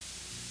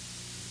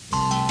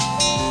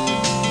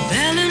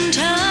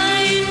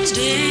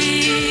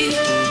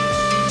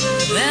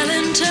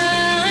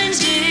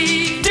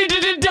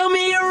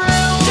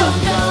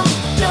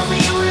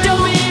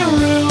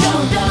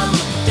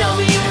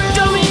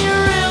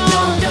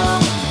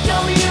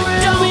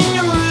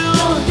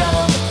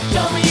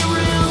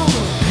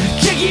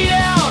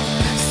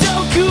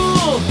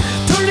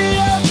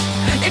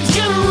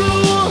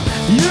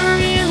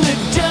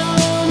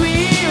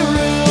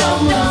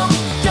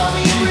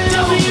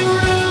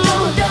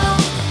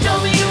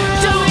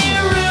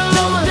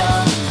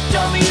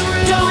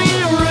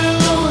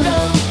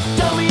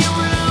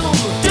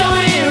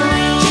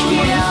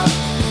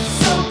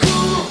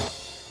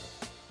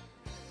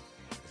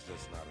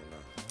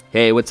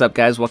Hey, what's up,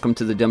 guys? Welcome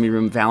to the Dummy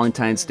Room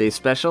Valentine's Day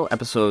special,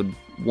 episode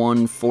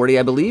 140,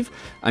 I believe.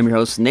 I'm your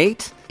host,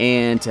 Nate,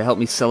 and to help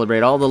me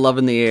celebrate all the love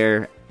in the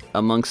air,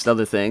 amongst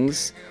other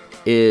things,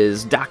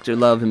 is Dr.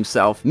 Love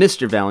himself,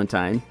 Mr.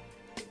 Valentine,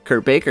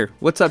 Kurt Baker.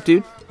 What's up,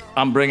 dude?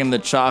 I'm bringing the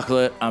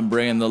chocolate, I'm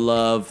bringing the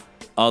love,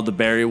 all the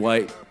Barry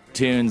White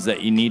tunes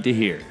that you need to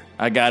hear.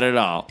 I got it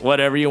all.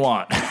 Whatever you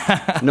want.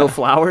 No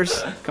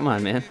flowers? Come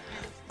on, man.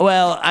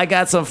 Well, I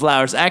got some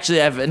flowers.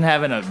 Actually, I've been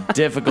having a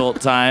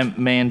difficult time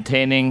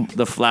maintaining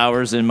the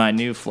flowers in my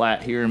new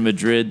flat here in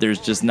Madrid. There's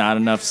just not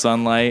enough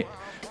sunlight.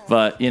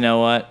 But you know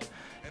what?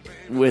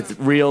 With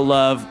real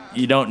love,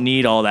 you don't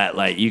need all that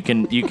light. You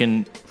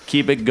can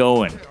keep it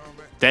going.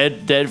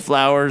 Dead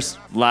flowers,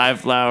 live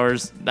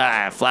flowers.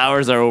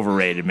 Flowers are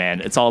overrated,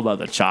 man. It's all about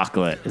the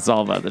chocolate. It's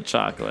all about the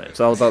chocolate.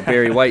 It's all about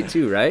Barry White,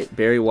 too, right?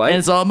 Barry White? And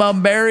it's all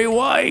about Barry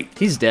White.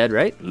 He's dead,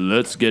 right?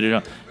 Let's get it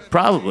on.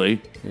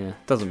 Probably. Yeah,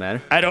 doesn't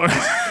matter. I don't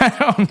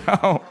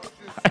know.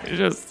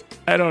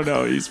 I don't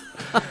know.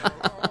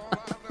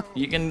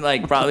 You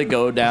can probably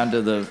go down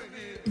to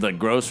the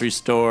grocery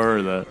store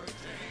or the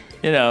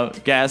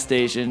gas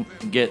station,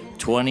 get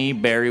 20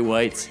 Barry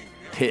White's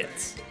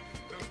hits.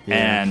 Yeah.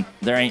 And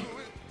there ain't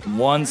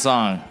one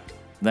song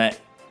that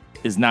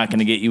is not going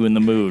to get you in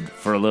the mood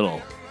for a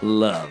little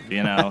love,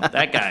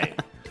 That guy,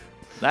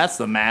 that's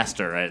the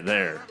master right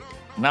there.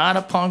 Not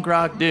a punk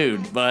rock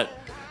dude, but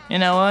you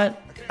know what?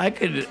 I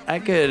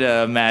could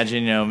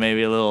imagine,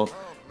 maybe a little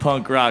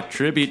punk rock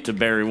tribute to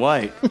Barry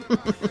White.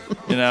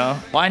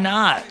 Why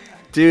not?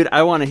 Dude,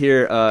 I want to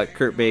hear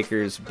Kurt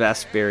Baker's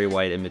best Barry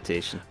White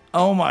imitation.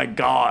 Oh my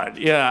God!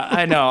 Yeah,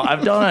 I know.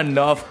 I've done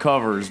enough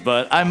covers,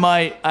 but I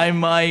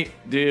might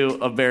do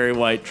a Barry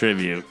White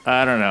tribute.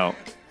 I don't know.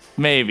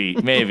 Maybe.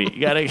 You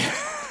gotta.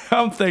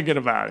 I'm thinking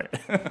about it.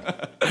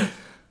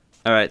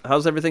 All right,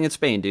 how's everything in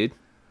Spain, dude?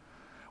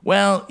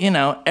 Well,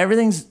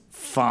 everything's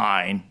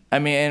fine. I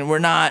mean, we're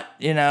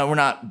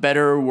not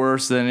better or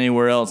worse than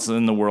anywhere else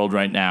in the world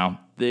right now.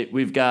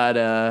 We've got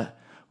a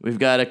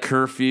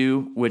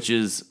curfew, which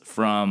is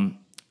from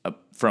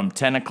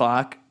 10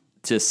 o'clock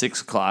to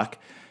 6 o'clock.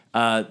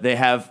 They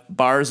have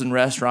bars and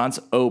restaurants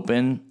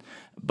open,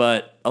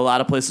 but a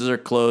lot of places are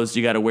closed.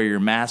 You got to wear your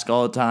mask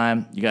all the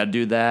time. You got to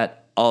do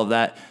that, all of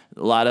that.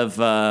 A lot of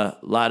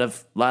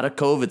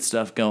COVID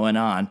stuff going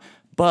on.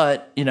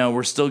 But,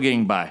 we're still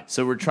getting by.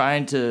 So we're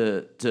trying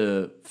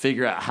to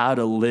figure out how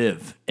to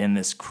live in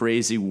this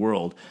crazy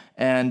world.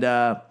 And,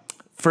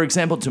 for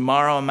example,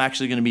 tomorrow I'm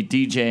actually going to be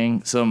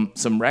DJing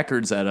some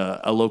records at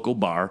a local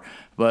bar.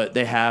 But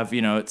they have,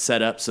 it's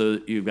set up so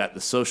you've got the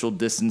social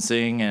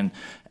distancing and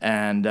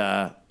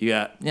you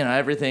got,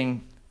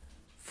 everything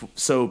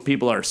so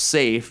people are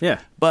safe. Yeah.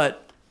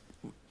 But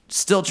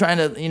still trying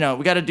to,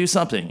 we got to do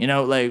something,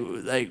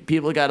 like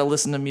people got to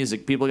listen to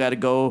music. People got to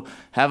go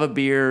have a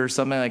beer or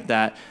something like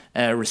that.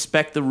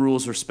 Respect the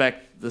rules,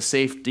 respect the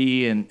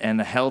safety and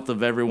the health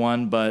of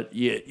everyone. But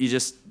you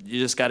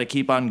just got to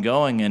keep on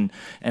going.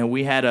 And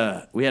we had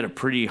a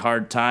pretty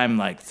hard time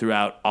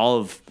throughout all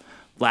of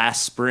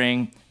last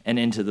spring and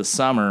into the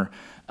summer,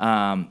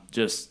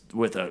 just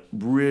with a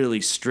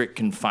really strict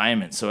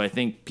confinement. So I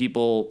think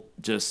people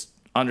just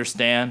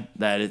understand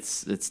that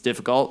it's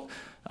difficult.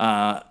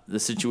 The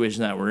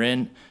situation that we're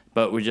in,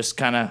 but we just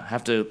kind of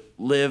have to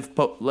live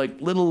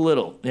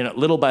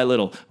little by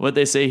little. What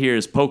they say here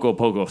is poco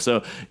poco.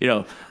 So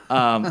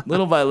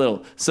little by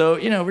little. So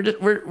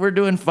we're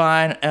doing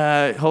fine.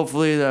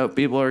 Hopefully the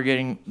people are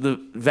getting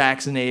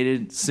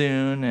vaccinated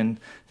soon and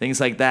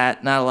things like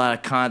that. Not a lot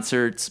of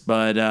concerts,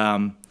 but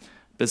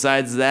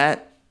besides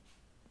that,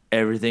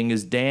 everything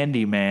is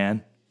dandy,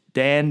 man.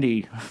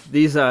 Dandy.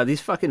 These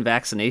fucking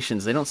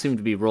vaccinations, they don't seem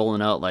to be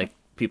rolling out like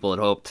people had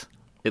hoped.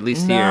 At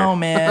least here. No,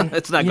 man.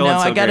 It's not going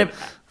so great.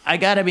 I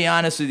gotta be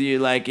honest with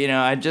you.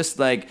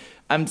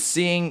 I'm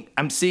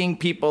seeing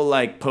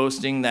people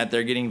posting that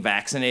they're getting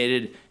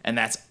vaccinated, and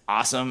that's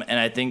awesome. And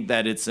I think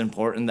that it's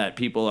important that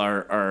people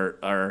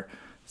are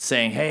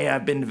saying, "Hey,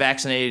 I've been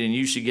vaccinated, and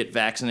you should get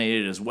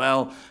vaccinated as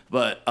well."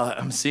 But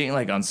I'm seeing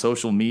on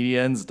social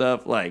media and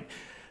stuff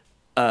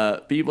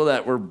people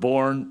that were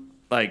born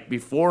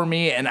before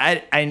me, and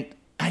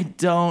I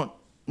don't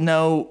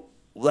know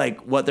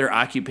what their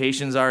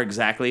occupations are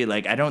exactly.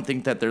 I don't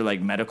think that they're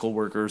medical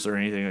workers or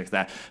anything like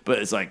that. But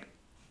it's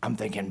I'm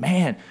thinking,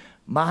 man,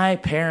 my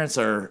parents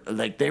are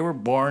they were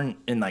born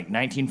in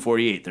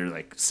 1948.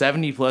 They're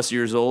 70 plus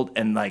years old,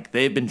 and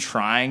they've been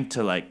trying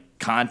to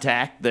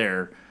contact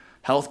their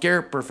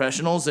healthcare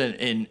professionals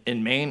in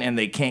Maine, and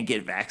they can't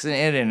get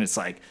vaccinated. And it's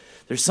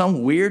there's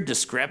some weird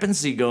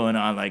discrepancy going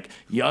on.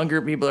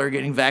 Younger people are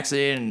getting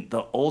vaccinated, and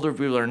the older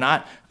people are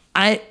not.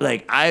 I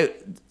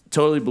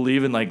totally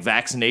believe in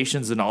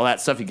vaccinations and all that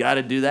stuff. You got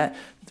to do that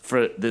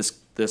for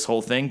this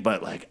whole thing.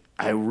 But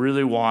I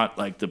really want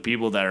the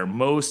people that are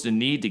most in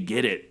need to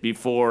get it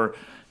before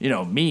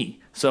me.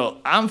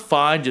 So I'm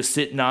fine just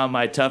sitting on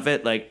my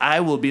tuffet. I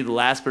will be the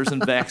last person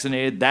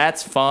vaccinated.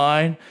 That's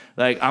fine.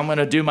 I'm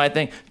gonna do my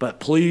thing. But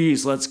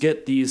please, let's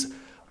get these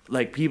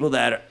like people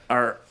that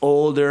are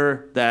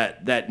older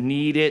that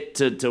need it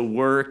to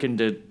work and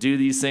to do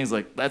these things.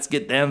 Like, let's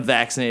get them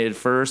vaccinated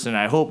first, and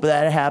I hope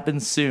that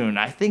happens soon.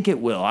 I think it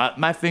will.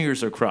 My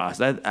fingers are crossed.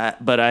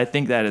 But I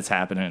think that it's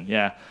happening.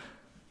 Yeah.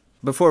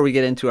 Before we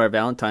get into our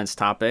Valentine's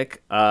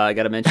topic, I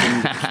got to mention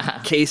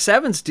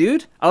K7s,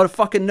 dude. Out of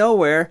fucking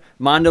nowhere.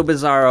 Mondo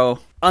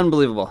Bizarro.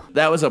 Unbelievable.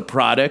 That was a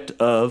product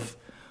of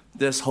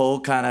this whole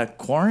kind of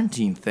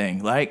quarantine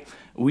thing. Like,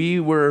 we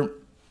were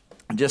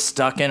just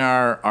stuck in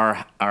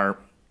our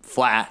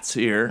flats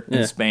here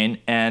in Spain.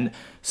 And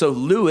so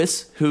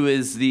Lewis, who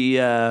is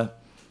the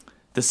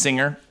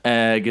singer,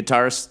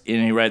 guitarist,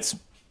 and he writes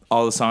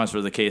all the songs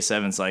for the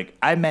K7s, like,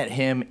 I met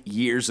him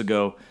years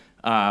ago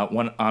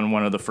on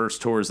one of the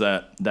first tours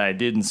that I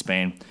did in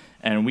Spain,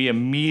 and we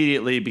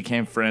immediately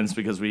became friends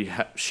because we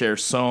share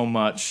so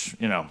much,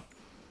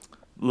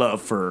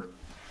 love for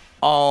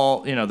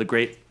all,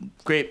 the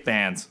great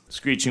bands,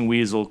 Screeching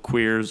Weasel,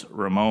 Queers,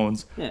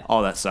 Ramones,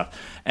 all that stuff.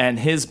 And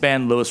his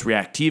band, Los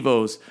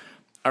Reactivos,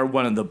 are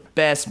one of the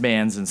best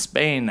bands in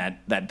Spain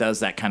that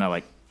does that kind of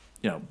like,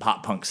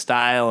 pop punk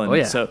style.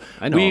 And so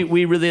I know.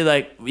 we really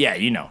like,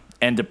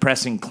 and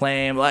Depressing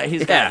Claim. Like,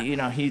 he's got,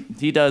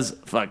 he does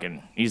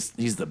fucking, he's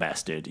the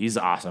best, dude. He's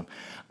awesome.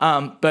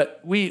 But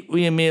we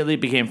immediately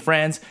became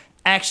friends.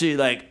 Actually,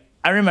 like,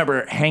 I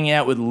remember hanging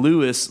out with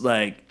Lewis,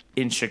 like,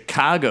 in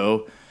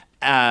Chicago,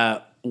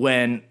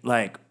 when,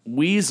 like,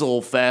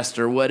 Weasel Fest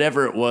or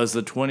whatever it was,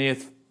 the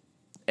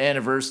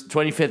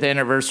 25th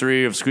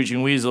anniversary of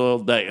Screeching Weasel,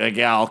 that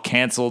got all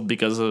canceled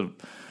because of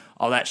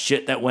all that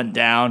shit that went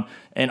down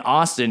in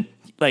Austin.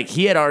 Like,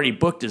 he had already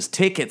booked his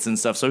tickets and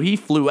stuff, so he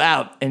flew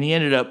out, and he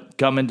ended up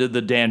coming to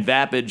the Dan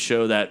Vapid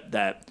show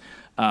that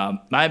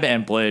my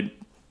band played.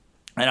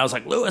 And I was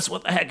like, Lewis,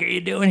 what the heck are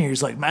you doing here?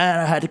 He's like, man,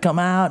 I had to come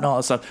out and all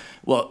that stuff.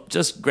 Well,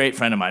 just great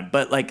friend of mine.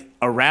 But, like,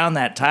 around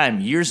that time,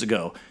 years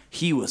ago,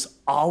 he was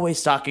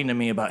always talking to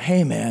me about,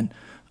 hey, man,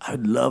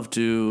 I'd love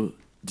to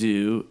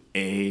do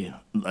a,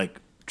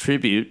 like,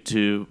 tribute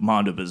to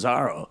Mondo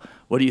Bizarro.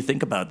 What do you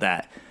think about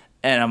that?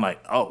 And I'm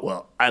like, oh,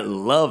 well, I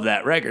love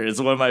that record. It's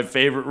one of my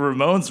favorite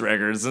Ramones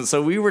records. And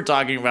so we were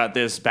talking about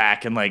this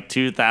back in, like,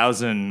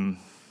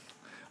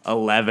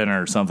 2011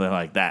 or something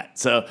like that.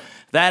 So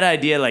that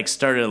idea, like,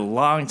 started a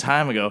long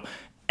time ago.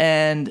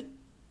 And,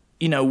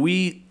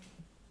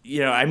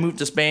 I moved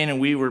to Spain, and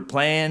we were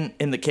playing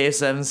in the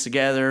K7s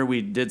together.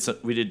 We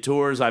did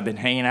tours. I've been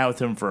hanging out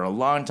with him for a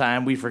long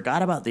time. We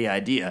forgot about the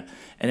idea.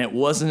 And it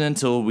wasn't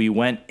until we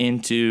went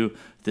into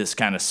this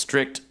kind of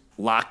strict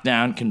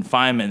lockdown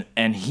confinement,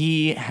 and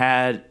he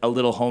had a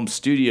little home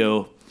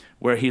studio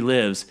where he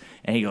lives,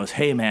 and he goes,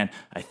 hey, man,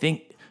 I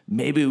think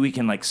maybe we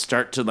can, like,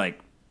 start to, like,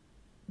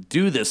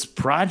 do this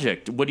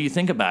project. What do you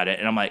think about it?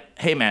 And I'm like,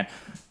 hey, man,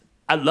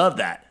 I love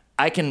that.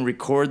 I can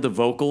record the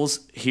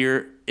vocals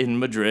here in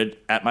Madrid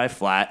at my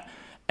flat.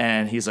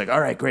 And he's like,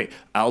 all right, great.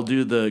 I'll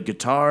do the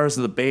guitars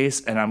and the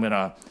bass, and I'm going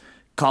to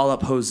call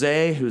up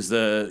Jose, who's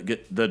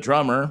the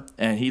drummer,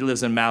 and he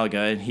lives in Malaga,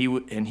 and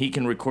he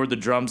can record the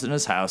drums in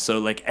his house. So,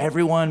 like,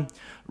 everyone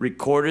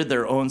recorded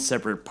their own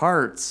separate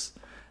parts,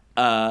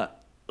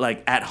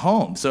 like, at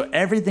home. So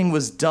everything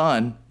was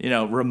done,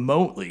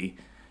 remotely,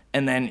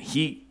 and then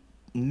he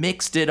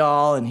mixed it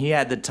all, and he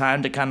had the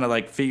time to kind of,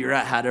 like, figure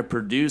out how to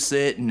produce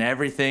it and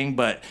everything.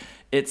 But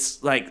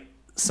it's like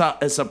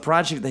it's a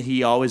project that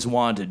he always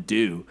wanted to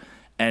do,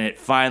 and it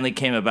finally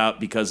came about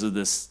because of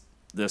this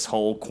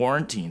whole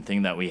quarantine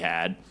thing that we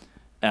had.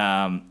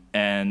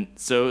 And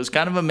so it was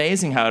kind of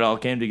amazing how it all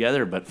came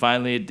together, but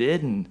finally it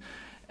did. And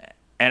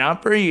I'm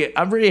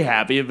pretty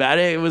happy about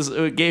it.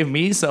 It gave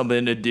me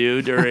something to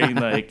do during,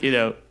 like,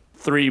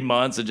 3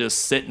 months of just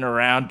sitting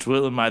around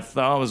twiddling my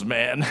thumbs,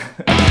 man.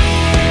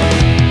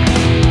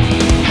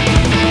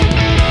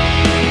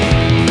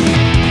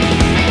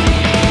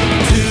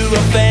 To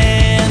a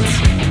fans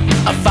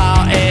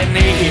afar and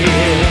near,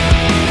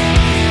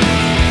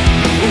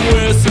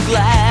 we're so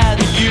glad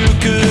you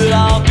could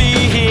all be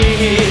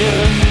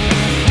here.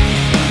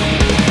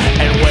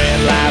 And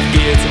when life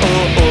gets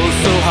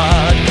so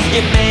hard,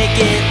 you make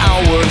it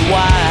all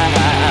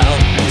worthwhile.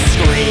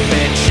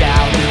 Screaming,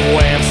 shouting,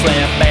 wham,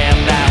 slam, bam,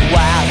 that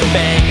wild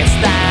banging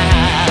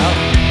style.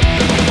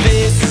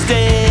 This is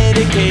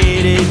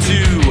dedicated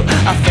to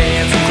our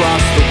fans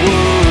across the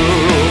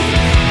world.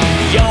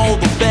 You're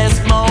the best,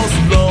 most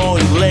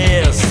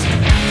loyalist,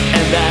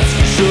 and that's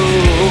for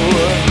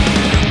sure.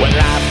 When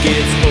life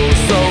gets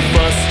so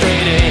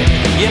frustrating,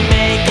 you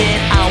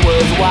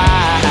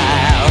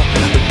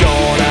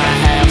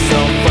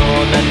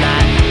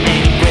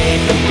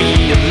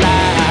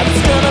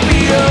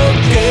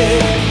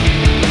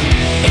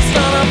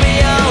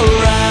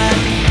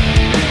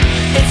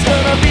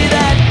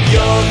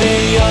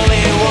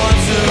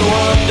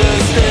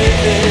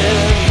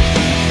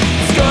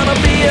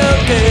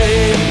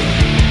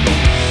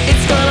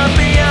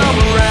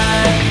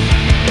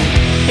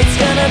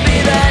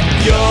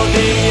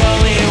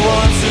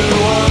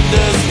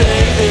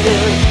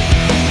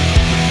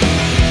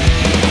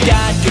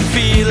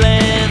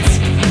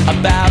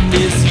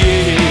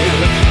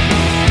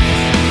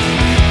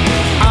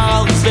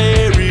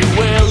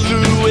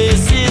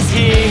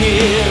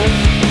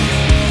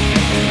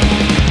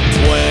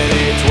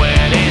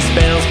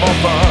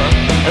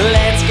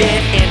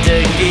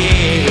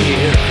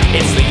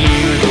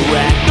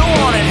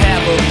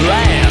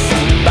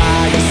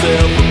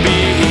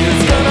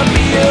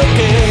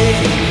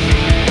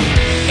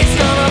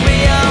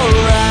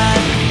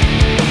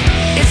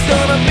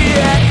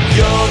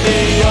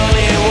the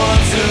only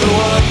ones who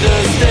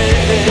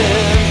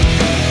understand.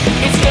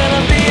 It's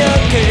gonna be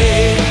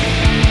okay.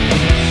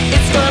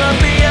 It's gonna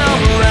be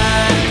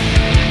alright.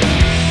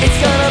 It's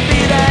gonna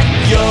be that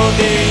you're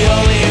the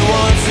only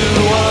ones who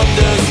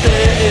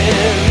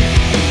understand.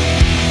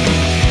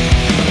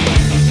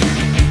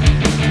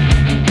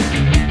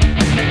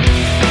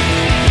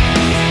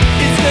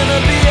 It's gonna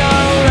be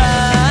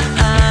alright.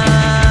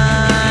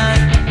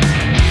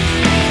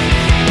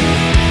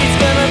 It's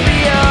gonna be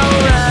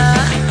alright.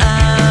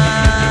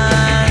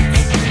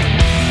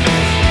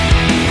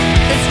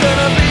 It's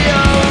gonna be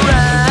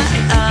alright.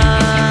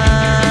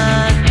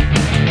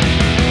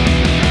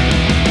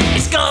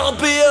 It's gonna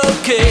be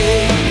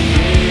okay.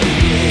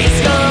 It's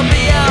gonna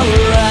be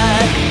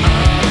alright.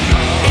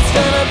 It's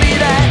gonna be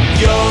that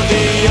you're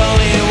the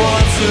only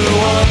ones who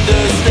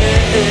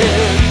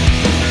understand.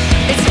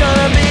 It's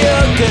gonna be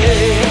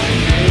okay.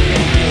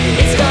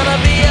 It's gonna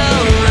be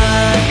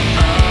alright.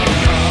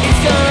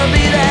 It's gonna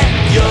be that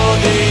you're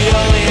the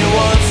only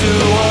ones who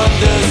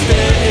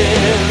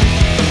understand.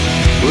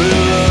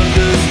 Will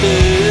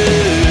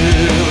understand.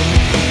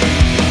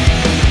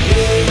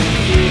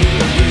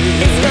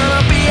 It's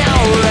gonna be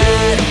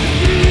alright.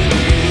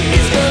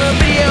 It's gonna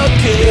be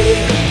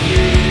okay.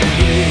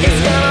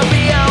 It's gonna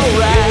be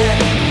alright.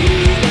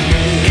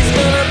 It's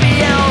gonna be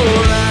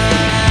alright.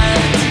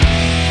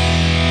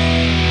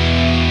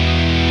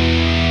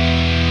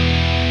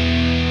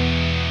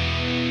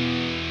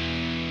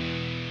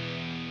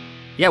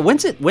 Yeah,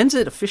 when's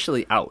it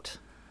officially out?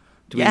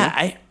 Do we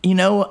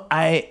know?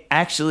 I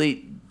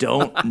actually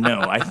don't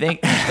know. I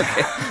think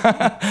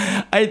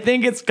I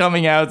think it's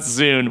coming out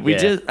soon. A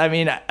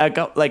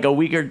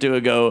week or two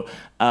ago,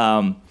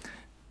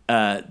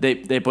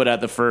 they put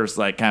out the first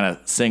like kind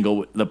of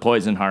single, the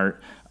Poison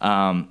Heart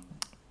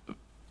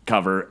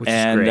cover, Which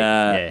is great.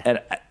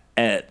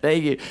 and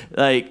thank you.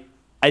 Like,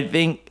 I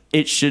think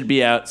it should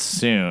be out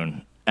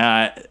soon.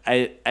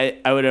 I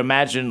would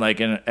imagine like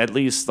in at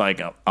least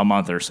like a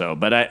month or so,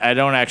 but I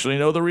don't actually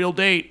know the real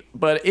date.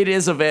 But it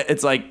is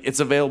it's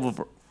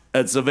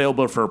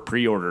available for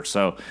pre-order.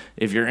 So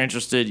if you're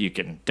interested, you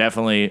can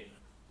definitely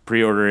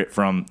pre-order it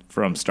from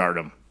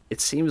Stardom.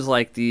 It seems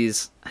like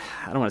these,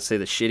 I don't want to say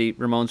the shitty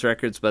Ramones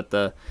records, but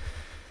the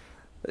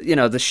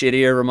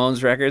shittier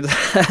Ramones records,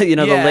 the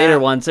later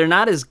ones, they're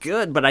not as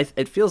good, but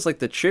it feels like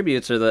the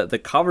tributes or the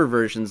cover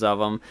versions of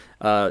them,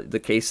 the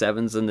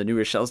K7s and the New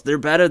Rochelle's, they're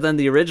better than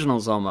the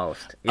originals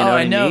almost. You know what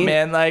I mean?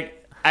 Man.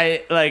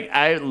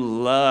 I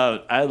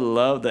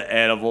love the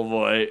Animal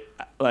Boy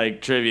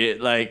like tribute.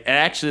 Like,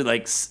 actually,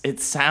 like, it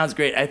sounds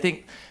great. I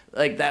think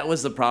like that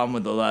was the problem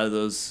with a lot of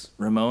those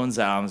Ramones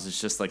albums.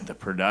 It's just like the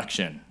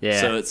production.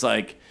 Yeah. So it's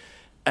like,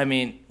 I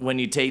mean, when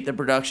you take the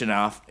production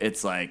off,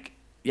 it's like,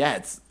 yeah,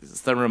 it's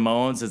the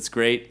Ramones. It's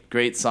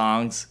great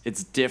songs.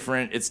 It's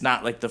different. It's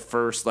not like the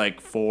first like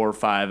 4 or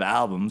 5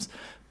 albums,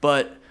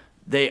 but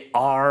they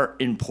are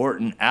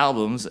important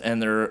albums,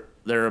 and they're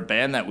a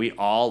band that we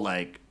all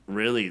like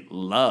really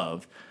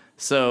love.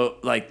 So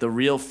like the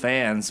real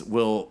fans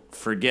will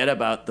forget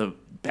about the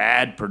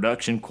bad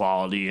production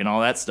quality and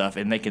all that stuff,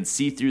 and they can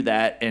see through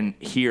that and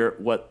hear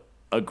what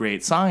a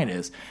great song it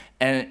is.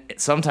 And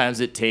sometimes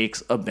it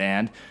takes a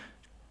band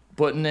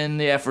putting in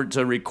the effort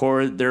to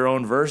record their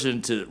own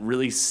version to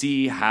really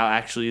see how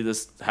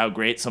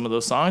great some of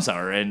those songs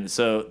are. And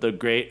so a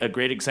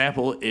great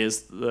example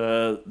is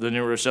the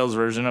New Rochelle's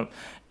version of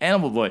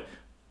Animal Boy.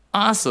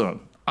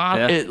 Awesome.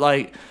 Yeah. It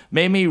like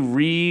made me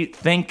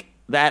rethink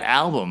that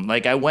album.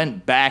 Like, I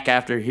went back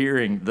after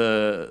hearing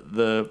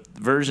the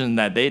version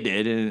that they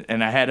did,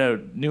 and I had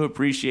a new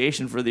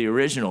appreciation for the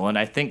original. And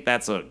I think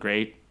that's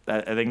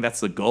I think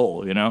that's the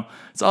goal,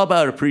 It's all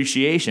about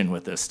appreciation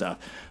with this stuff.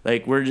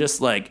 Like, we're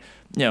just like,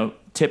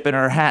 tipping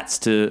our hats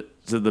to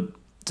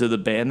the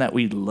band that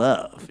we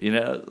love,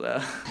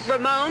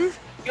 Ramones,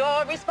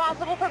 you're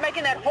responsible for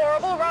making that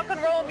horrible rock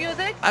and roll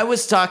music? I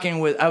was talking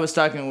with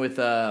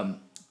the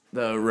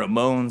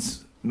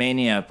Ramones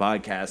Mania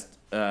podcast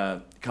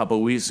a couple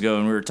of weeks ago,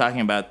 and we were talking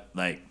about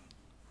like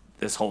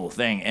this whole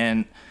thing.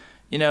 And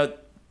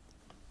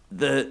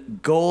the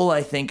goal,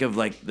 I think, of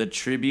like the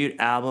tribute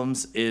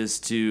albums is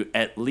to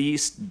at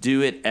least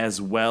do it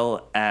as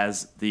well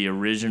as the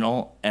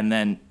original, and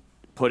then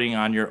putting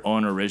on your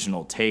own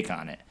original take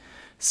on it.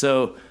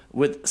 So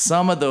with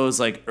some of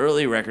those like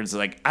early records,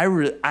 like I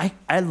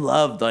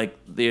loved like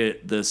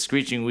the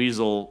Screeching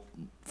Weasel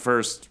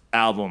first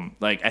album.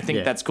 Like, I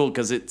think that's cool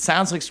because it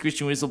sounds like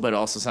Screeching Weasel, but it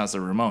also sounds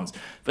like Ramones.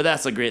 But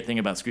that's the great thing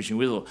about Screeching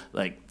Weasel.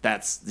 Like,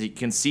 you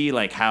can see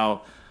like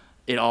how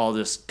it all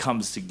just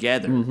comes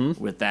together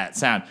with that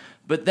sound.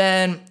 But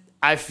then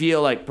I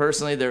feel like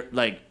personally,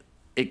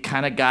 it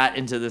kind of got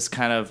into this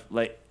kind of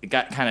like, it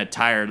got kind of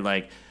tired,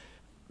 like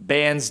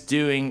bands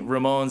doing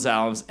Ramones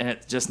albums and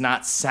it's just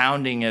not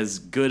sounding as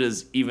good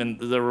as even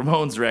the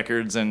Ramones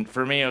records. And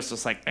for me, it was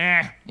just like,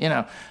 I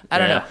don't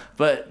know.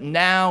 But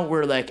now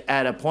we're like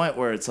at a point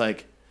where it's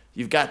like,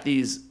 you've got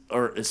these,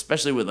 or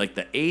especially with like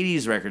the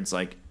 80s records,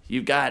 like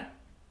you've got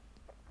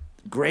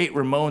great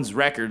Ramones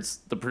records.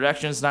 The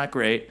production is not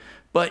great,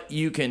 but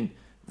you can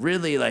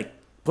really like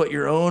put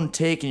your own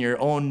take and your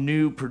own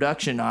new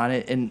production on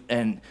it,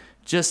 and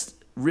just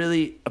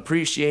really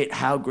appreciate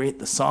how great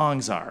the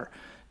songs are,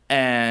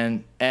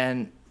 and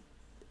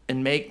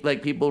make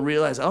like people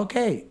realize,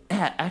 okay,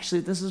 yeah,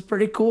 actually this is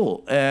pretty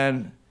cool,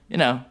 and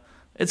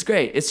it's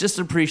great. It's just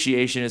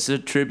appreciation. It's a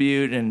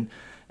tribute,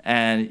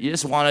 and you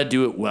just want to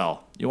do it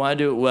well. You want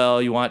to do it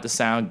well. You want it to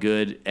sound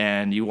good,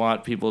 and you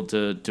want people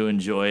to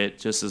enjoy it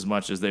just as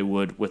much as they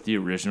would with the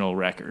original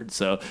record.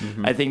 So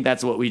I think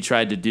that's what we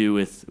tried to do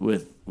with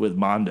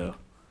Mondo.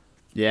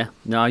 Yeah.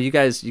 No, you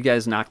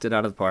guys knocked it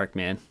out of the park,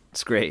 man.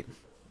 It's great.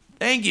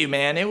 Thank you,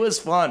 man. It was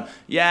fun.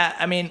 Yeah,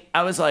 I mean,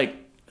 I was like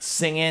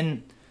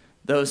singing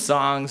those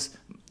songs.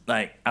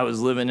 Like, I was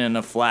living in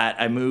a flat.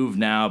 I moved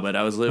now, but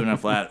I was living in a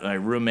flat. My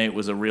roommate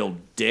was a real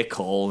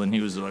dickhole, and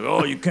he was like,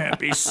 "Oh, you can't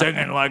be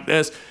singing like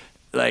this."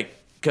 Like,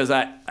 because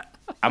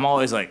I'm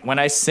always like, when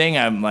I sing,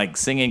 I'm like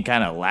singing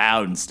kind of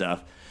loud and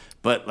stuff.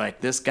 But like,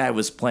 this guy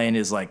was playing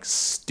his like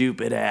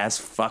stupid ass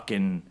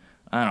fucking,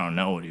 I don't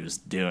know what he was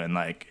doing,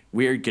 like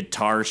weird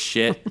guitar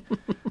shit,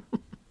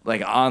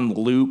 like on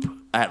loop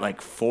at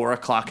like 4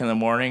 o'clock in the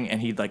morning,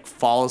 and he'd like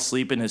fall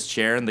asleep in his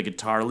chair, and the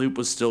guitar loop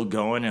was still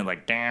going, and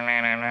like,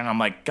 I'm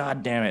like,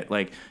 God damn it!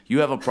 Like, you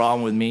have a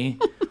problem with me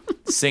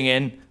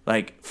singing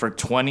like for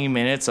 20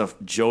 minutes of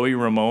Joey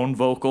Ramone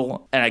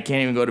vocal, and I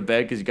can't even go to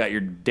bed because you got your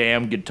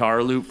damn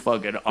guitar loop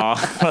fucking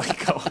off.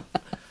 Like, oh,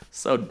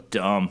 so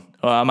dumb.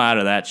 Well, I'm out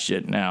of that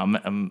shit now.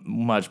 I'm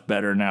much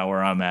better now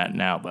where I'm at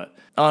now, but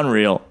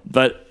unreal.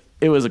 But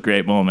it was a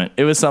great moment.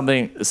 It was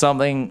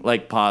something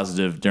like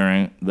positive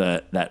during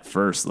that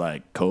first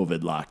like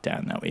COVID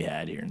lockdown that we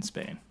had here in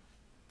Spain.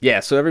 Yeah,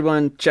 so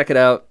everyone check it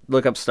out.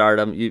 Look up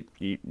Stardom.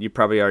 You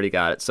probably already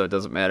got it, so it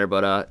doesn't matter,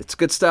 but it's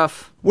good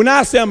stuff. When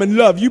I say I'm in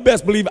love, you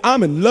best believe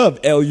I'm in love,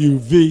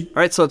 LUV. All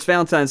right, so it's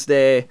Valentine's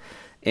Day,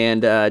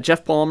 and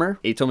Geoff Palmer,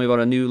 he told me about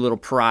a new little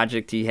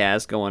project he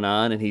has going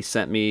on, and he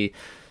sent me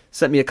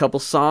a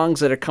couple songs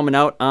that are coming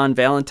out on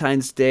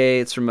Valentine's Day.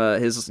 It's from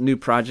his new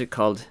project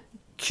called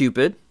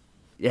Cupid.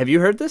 Have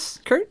you heard this,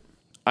 Kurt?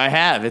 I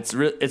have. It's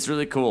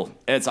really cool.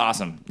 It's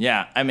awesome.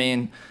 Yeah, I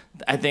mean,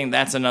 I think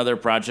that's another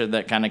project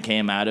that kind of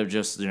came out of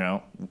just,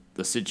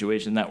 the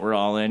situation that we're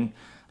all in.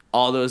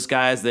 All those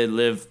guys, they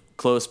live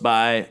close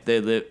by.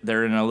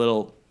 They're in a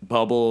little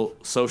bubble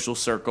social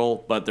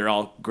circle, but they're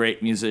all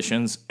great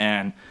musicians,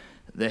 and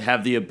they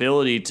have the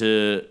ability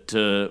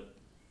to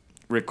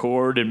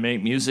record and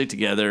make music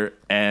together,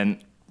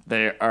 and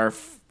they are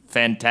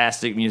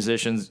fantastic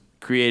musicians,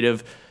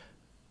 creative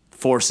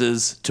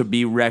forces to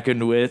be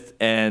reckoned with,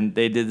 and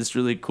they did this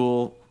really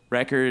cool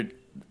record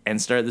and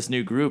started this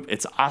new group.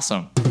 It's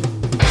awesome.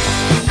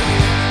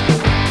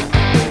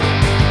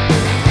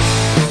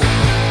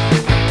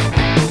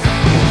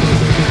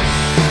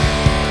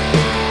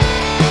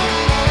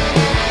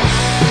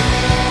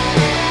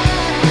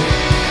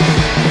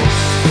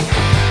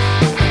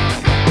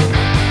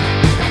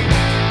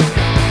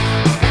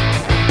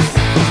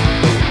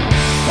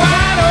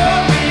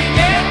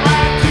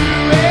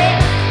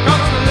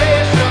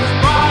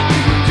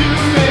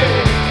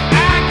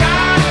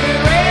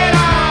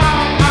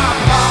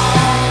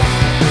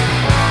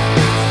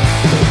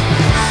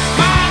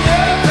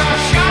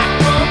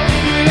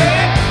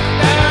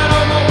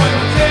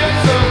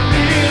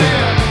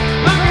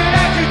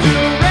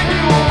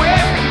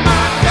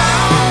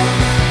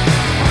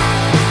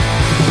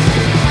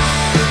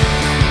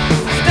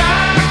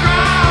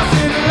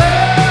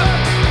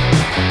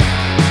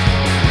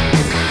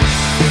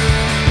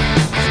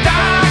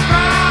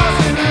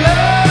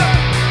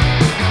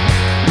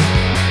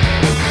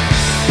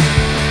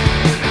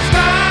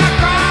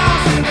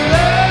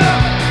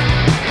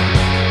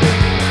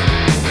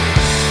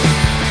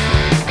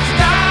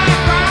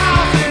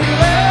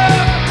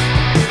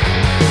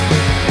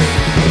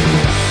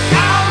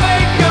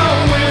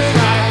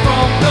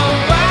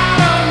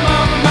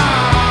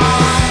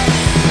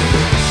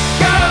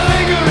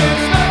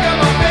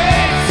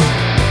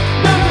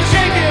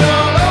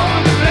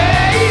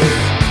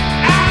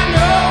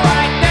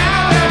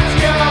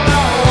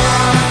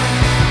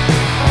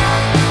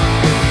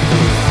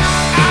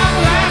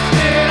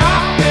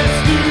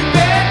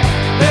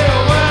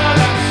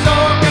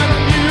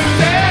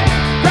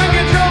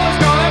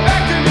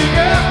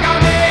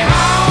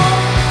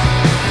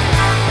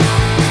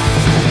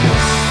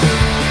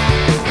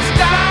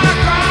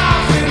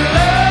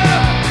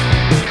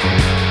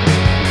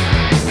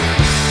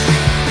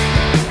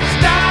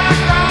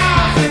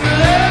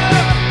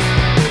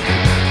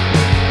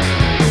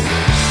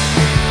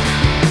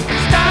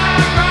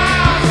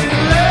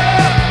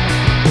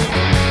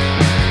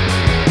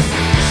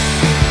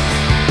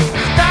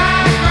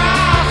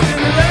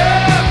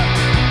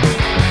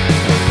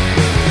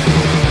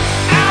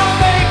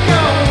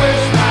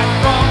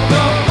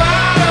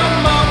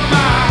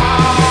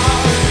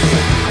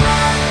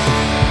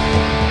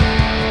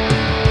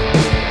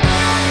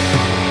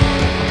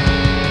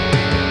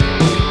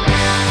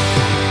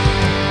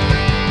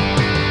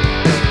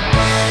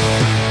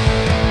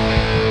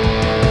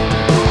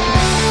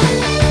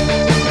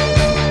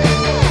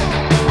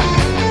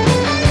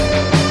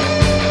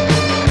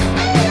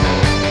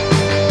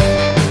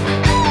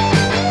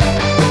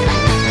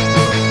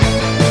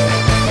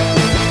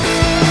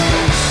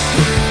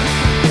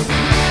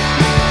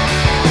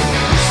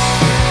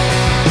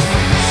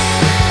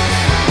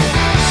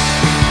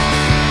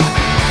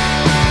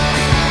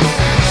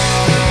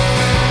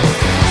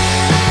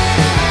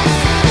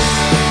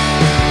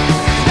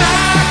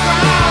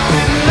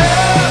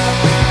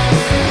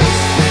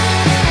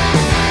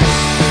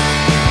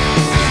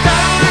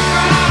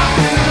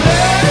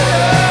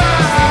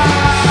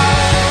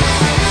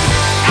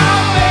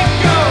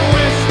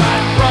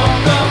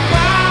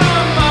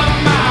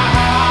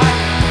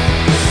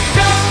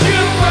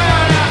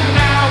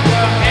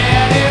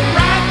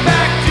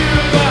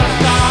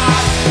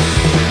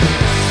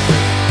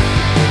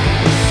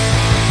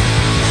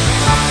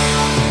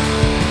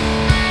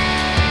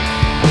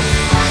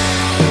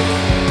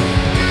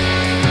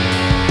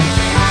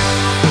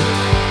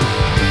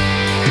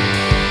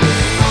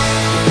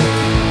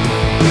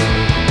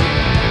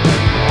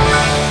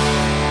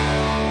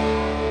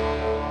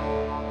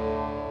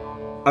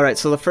 All right,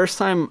 so the first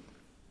time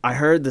I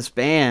heard this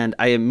band,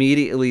 I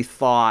immediately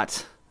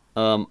thought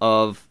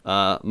of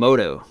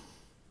Moto.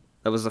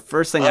 That was the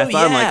first thing I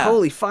thought. I'm like, yeah.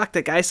 holy fuck,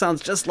 that guy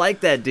sounds just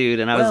like that dude.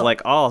 And I was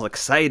like all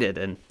excited.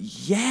 And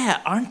Yeah,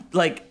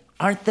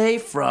 aren't they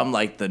from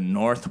like the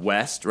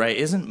Northwest, right?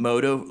 Isn't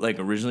Moto like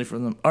originally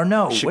from them? Or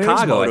no, Chicago,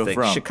 where's Moto I think.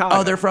 from? Chicago.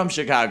 Oh, they're from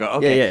Chicago.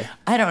 Okay. Yeah.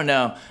 I don't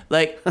know.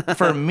 Like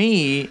for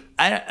me,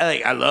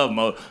 I love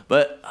Moto,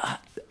 but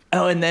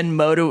and then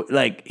Moto,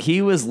 like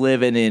he was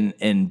living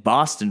in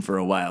Boston for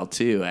a while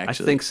too,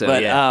 actually. I think so.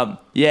 But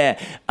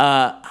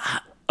yeah.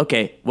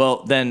 Okay,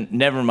 well then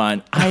never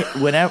mind.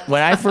 When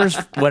I first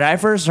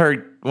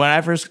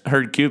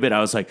heard Cupid, I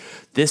was like,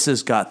 this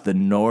has got the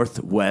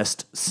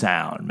Northwest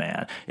sound,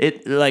 man.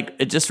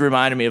 It just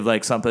reminded me of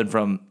like something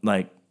from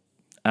like,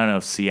 I don't know,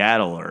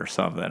 Seattle or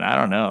something. I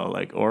don't know,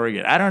 like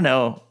Oregon. I don't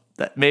know.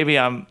 That maybe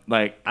I'm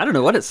like, I don't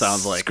know what it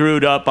sounds like.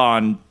 Screwed up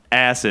on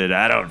acid.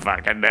 I don't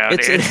fucking know.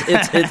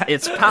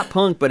 It's pop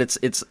punk, but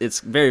it's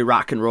very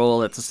rock and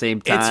roll at the same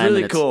time. It's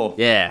really and cool.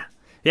 Yeah,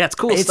 it's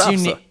cool It's stuff.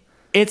 unique.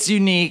 It's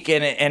unique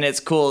and it's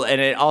cool,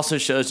 and it also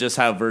shows just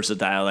how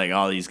versatile like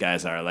all these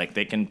guys are. Like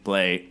they can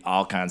play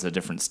all kinds of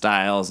different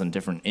styles and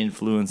different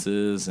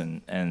influences,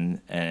 and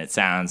it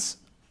sounds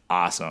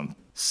awesome.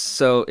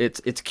 So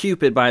it's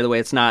Cupid, by the way.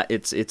 It's not.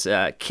 It's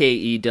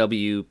Kewpid.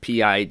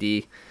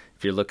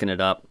 If you're looking it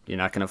up, you're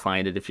not going to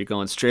find it if you're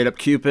going straight up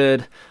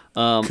Cupid.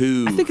 I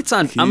think it's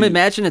on. I'm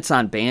imagining it's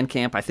on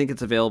Bandcamp. I think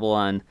it's available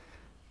on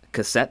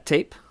cassette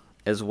tape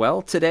as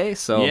well today.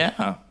 So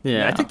Yeah.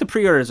 I think the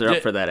pre-orders are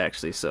up for that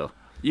actually. So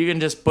you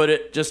can just put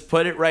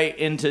it right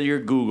into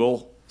your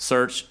Google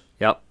search.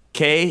 Yep.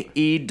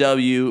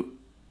 KEWP.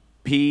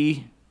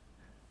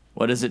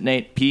 What is it,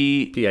 Nate?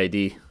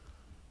 PID.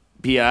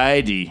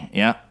 PID.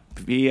 Yeah.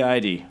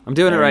 PID. I'm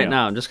doing it right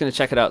now. I'm just going to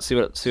check it out, see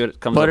what it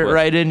comes up Put it with.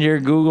 right into your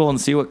Google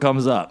and see what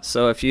comes up.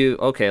 So if you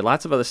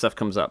lots of other stuff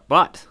comes up,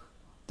 but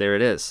there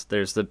it is.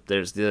 There's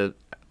the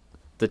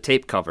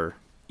tape cover.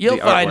 You'll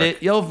the find artwork.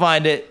 it. You'll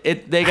find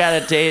it. They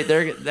got a tape.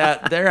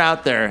 They're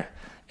out there.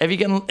 If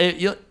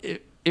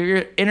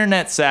you're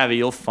internet savvy,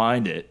 you'll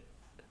find it,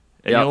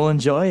 and Yep. you'll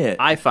enjoy it.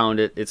 I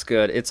found it. It's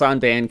good. It's on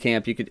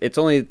Bandcamp. It's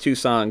only 2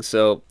 songs,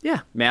 so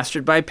yeah.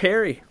 Mastered by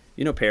Perry.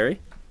 You know Perry.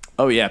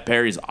 Oh yeah,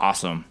 Perry's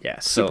awesome. Yeah,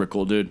 so super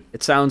cool dude.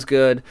 It sounds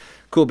good.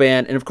 Cool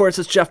band, and of course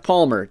it's Geoff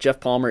Palmer. Geoff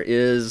Palmer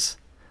is,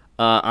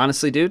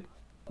 honestly, dude,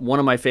 one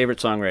of my favorite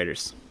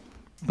songwriters.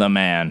 The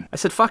man. I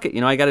said, fuck it.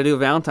 I got to do a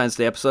Valentine's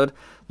Day episode.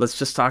 Let's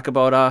just talk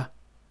about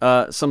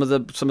some of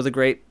the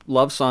great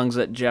love songs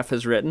that Geoff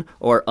has written,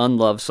 or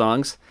unloved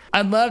songs.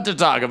 I'd love to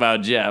talk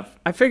about Geoff.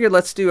 I figured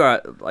let's do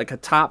a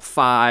top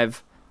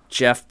 5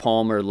 Geoff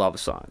Palmer love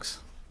songs.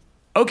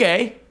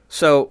 Okay.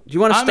 So, do you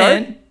want to I'm start?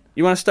 in.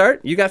 You want to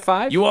start? You got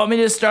 5? You want me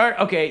to start?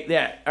 Okay,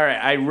 yeah. All right.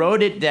 I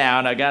wrote it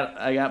down. I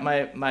got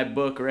my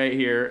book right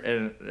here,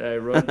 and I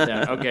wrote it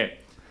down. Okay.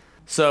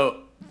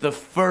 So the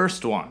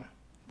first one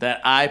that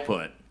I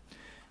put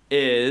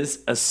is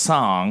a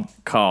song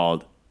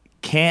called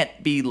 "Can't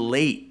Be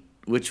Late,"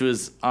 which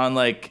was on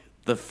like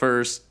the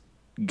first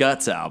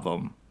Guts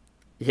album.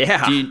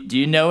 Yeah. Do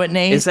you know it,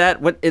 Nate? Is that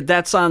what?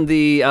 That's on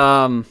the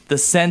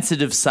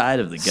Sensitive Side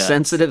of the Guts.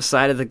 Sensitive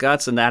Side of the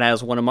Guts, and that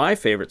has one of my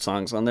favorite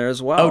songs on there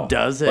as well. Oh,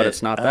 does it? But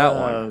it's not that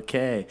one.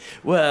 Okay.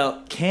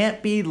 Well,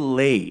 Can't Be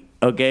Late.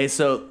 Okay,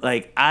 so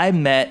like I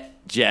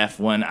met Geoff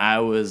when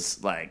I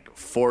was like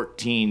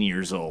 14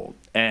 years old,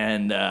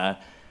 and at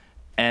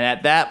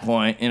that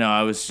point,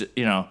 I was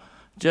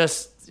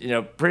just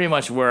pretty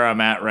much where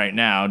I'm at right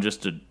now,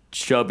 just a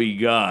chubby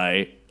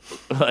guy,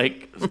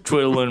 like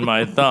twiddling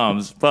my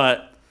thumbs,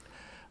 but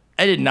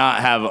I did not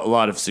have a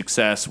lot of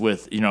success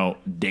with,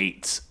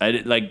 dates.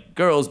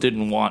 Girls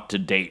didn't want to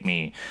date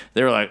me.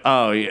 They were like,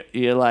 "Oh,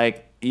 you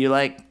like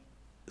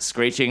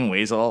Screeching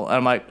Weasel?"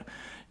 I'm like,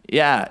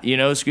 "Yeah,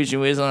 Screeching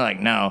Weasel?" I'm like,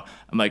 "No."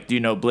 I'm like, "Do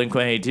you know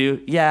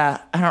Blink-182?"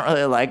 "Yeah, I don't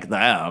really like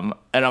them."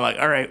 And I'm like,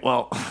 "All right,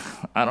 well,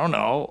 I don't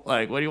know.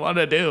 Like, what do you want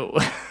to do?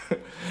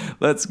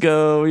 Let's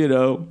go,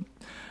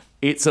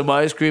 eat some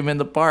ice cream in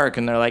the park."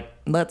 And they're like,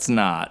 "Let's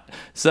not."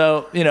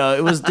 So,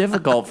 it was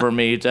difficult for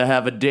me to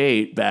have a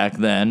date back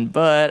then.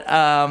 But,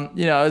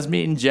 I was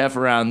meeting Geoff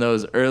around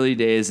those early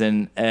days,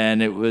 and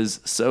it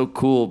was so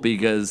cool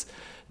because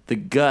the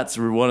Guts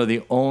were one of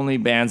the only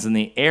bands in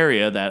the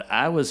area that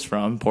I was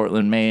from,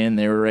 Portland, Maine.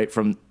 They were right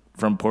from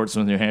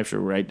Portsmouth, New Hampshire,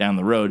 right down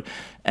the road.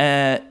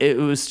 And it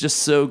was just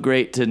so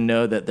great to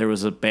know that there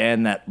was a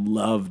band that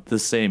loved the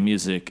same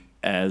music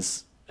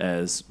as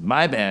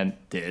my band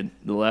did,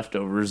 The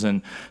Leftovers.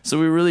 And so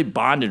we really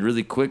bonded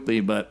really quickly,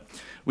 but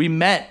we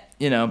met,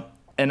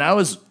 and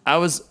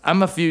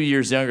I'm a few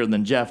years younger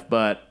than Geoff,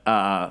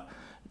 but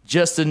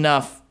just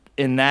enough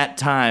in that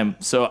time.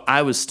 So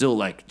I was still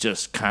like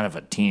just kind of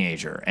a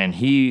teenager, and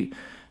he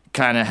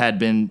kind of had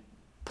been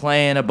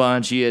playing a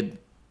bunch. He had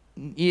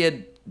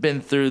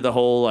been through the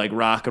whole like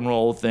rock and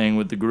roll thing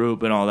with the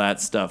group and all that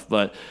stuff.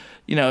 But,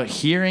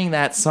 hearing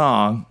that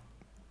song,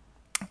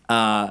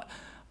 on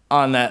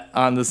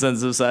the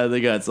Sensitive Side of the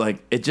Guts,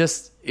 like it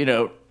just,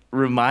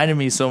 reminded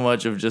me so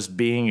much of just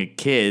being a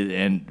kid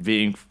and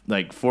being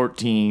like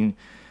 14,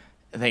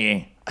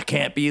 thinking, I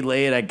can't be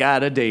late, I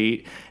got a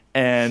date.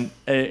 And,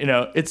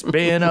 it's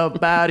been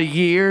about a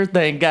year.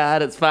 Thank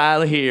God it's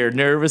finally here.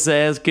 Nervous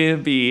as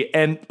can be.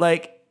 And,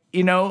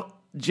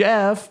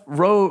 Geoff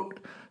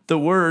wrote the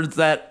words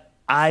that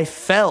I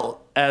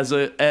felt as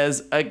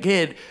a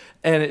kid.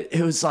 And it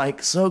was,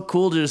 like, so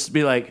cool to just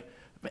be like,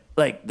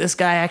 this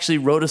guy actually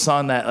wrote a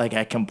song that, like,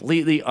 I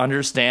completely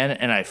understand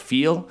and I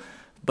feel.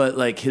 But,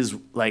 like,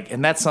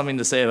 and that's something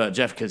to say about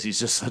Geoff because he's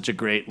just such a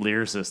great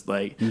lyricist.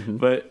 Like,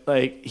 but,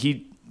 like,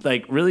 he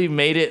really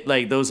made it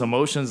like those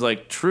emotions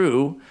like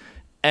true,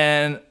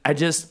 and I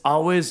just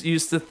always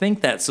used to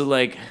think that. So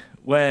like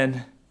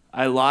when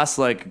I lost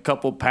like a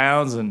couple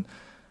pounds and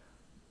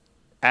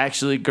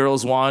actually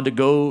girls wanted to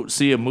go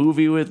see a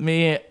movie with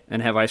me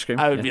and have ice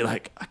cream, I would be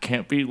like, I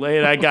can't be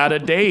late, I got a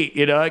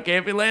date, I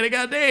can't be late, I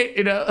got a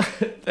date,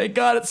 thank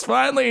God it's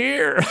finally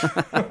here.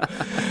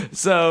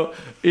 So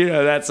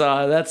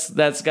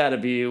that's got to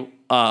be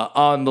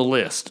on the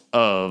list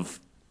of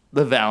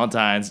the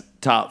Valentines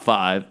top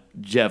 5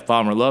 Geoff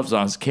Palmer love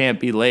songs. Can't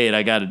be late,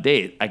 I got a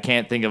date. I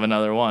can't think of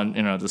another one,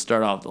 to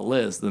start off the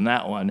list than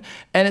that one.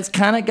 And it's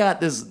kind of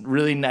got this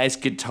really nice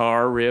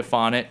guitar riff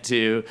on it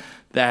too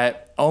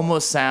that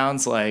almost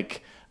sounds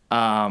like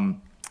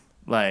one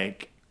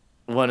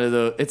of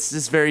the, it's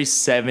this very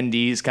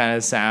 70s kind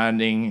of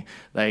sounding,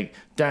 like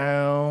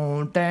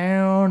down,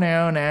 down,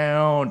 down,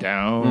 down,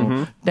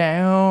 down,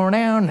 down,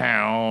 down, down,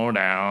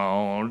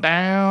 down,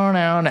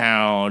 down,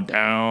 down, down,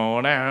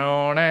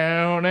 down,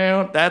 down,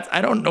 down. That's,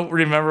 I don't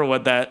remember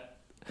what that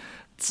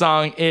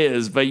song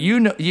is, but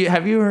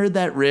have you heard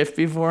that riff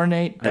before,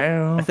 Nate?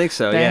 Down, I think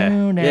so,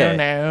 down, yeah. down,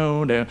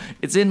 down, down.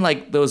 It's in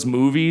like those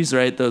movies,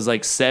 right? Those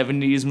like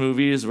 70s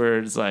movies where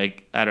it's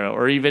like, I don't know,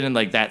 or even in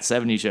like that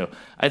 70s show.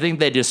 I think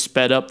they just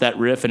sped up that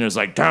riff and it was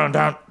like down,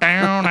 down,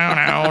 down, down,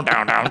 down,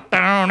 down, down,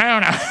 down,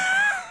 down,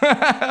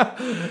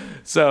 down.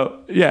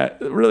 So yeah,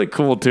 really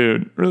cool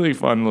tune, really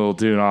fun little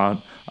tune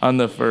on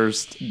the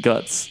first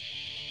Guts.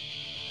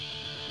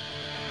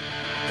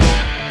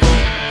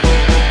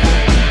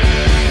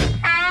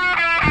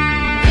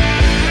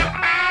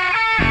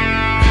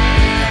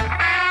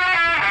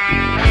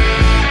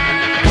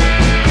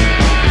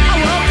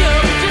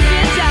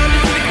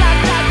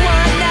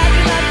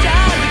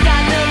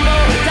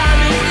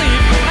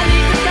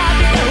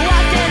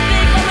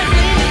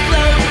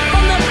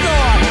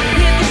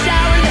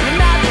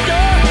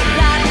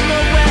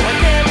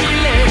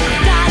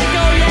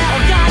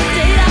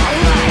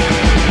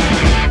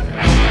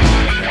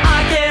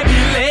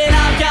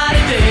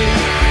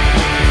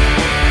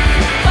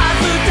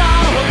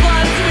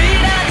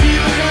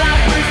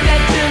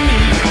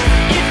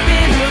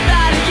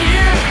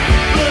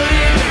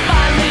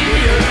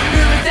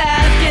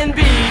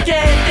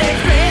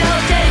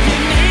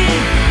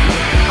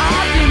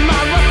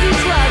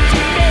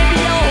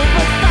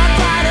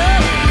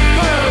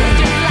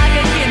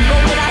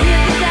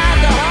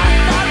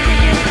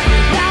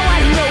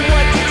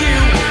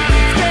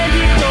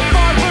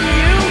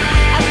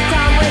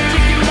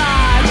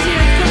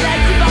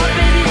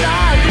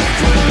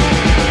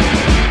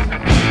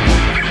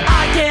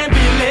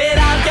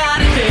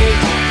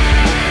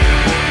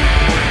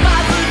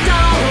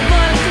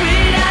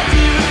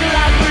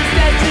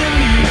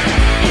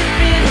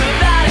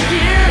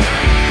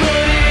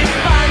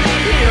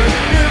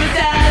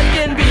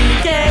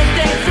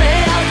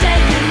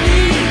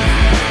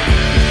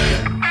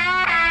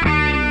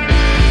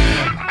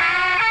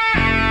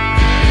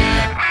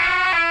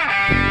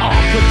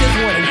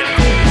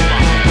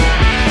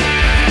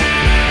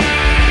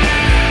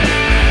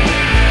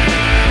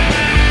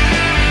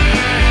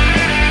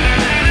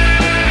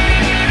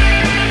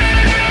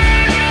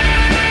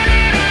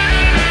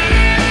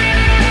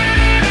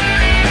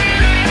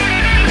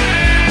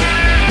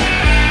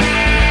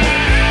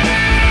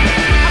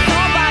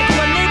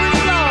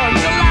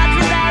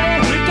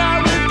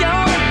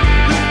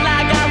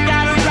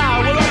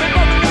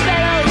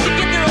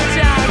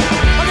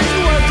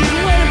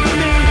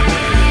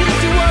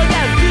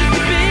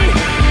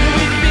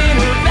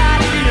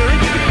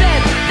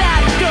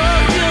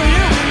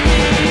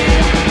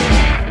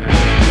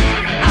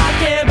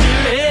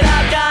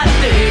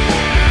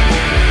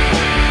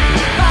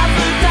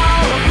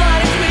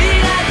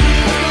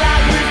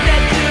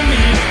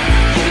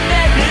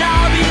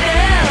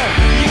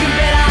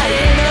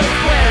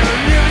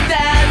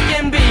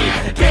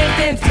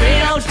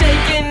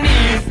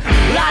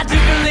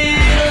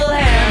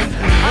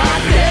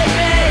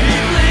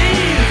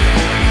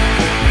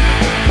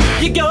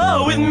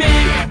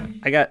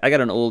 I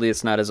got an oldie.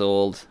 It's not as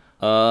old.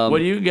 What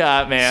do you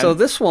got, man? So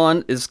this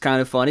one is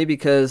kind of funny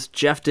because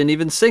Geoff didn't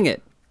even sing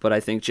it, but I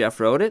think Geoff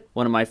wrote it.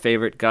 One of my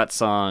favorite Gut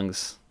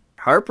songs,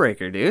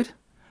 Heartbreaker, dude.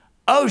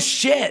 Oh,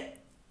 shit.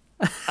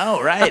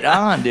 Oh, right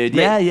on, dude.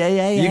 Yeah.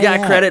 You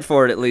got credit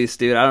for it at least,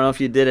 dude. I don't know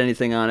if you did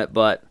anything on it,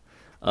 but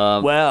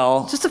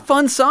Well, Just a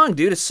fun song,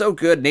 dude. It's so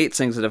good. Nate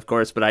sings it, of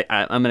course, but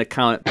I'm gonna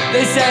count.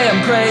 they say I'm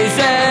crazy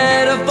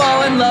to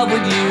fall in love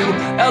with you.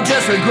 I'll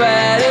just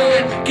regret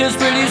it, cause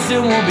pretty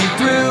soon we'll be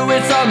through.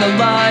 It's on the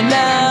line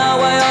now,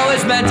 I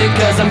always meant it,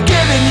 cause I'm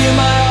giving you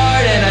my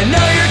heart and I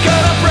know you're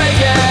gonna break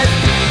it.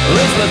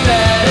 It's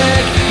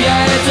pathetic,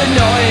 yeah, it's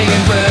annoying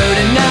and rude.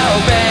 And now,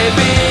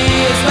 baby,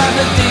 it's not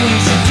the thing you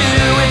should do.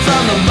 It's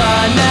on the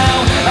line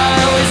now,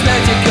 I always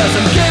meant it, cause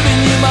I'm giving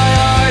you my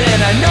heart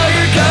and I know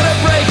you're gonna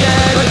break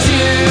it. But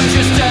you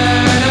just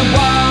turn and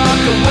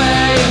walk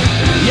away.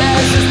 Yeah,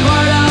 it's just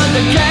part of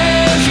the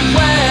game you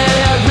play.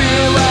 I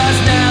realize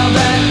now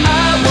that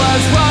I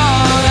was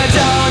wrong. I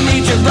don't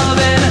need your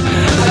loving,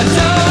 I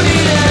don't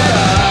need it.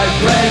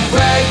 Heartbreak,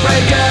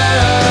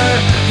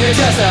 breaker. You're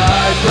just a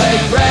heartbreak,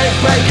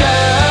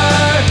 breaker.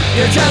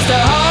 You're just a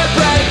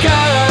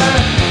heartbreaker.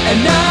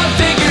 And now I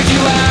figured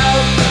you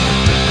out.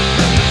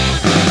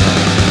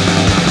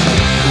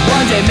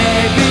 One day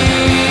maybe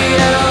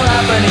it'll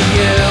happen to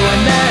you,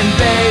 and then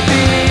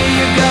baby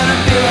you're gonna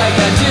feel like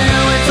I do.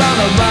 It's on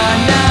the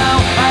line now,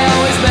 I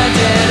always meant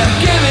it. I'm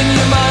giving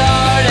you my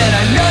heart and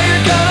I know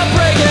you're gonna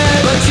break it.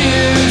 But you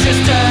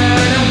just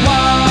turn and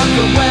walk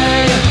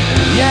away.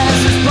 Yeah,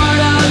 it's just part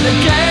of the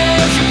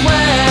games you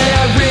play.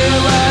 I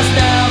realize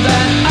now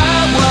that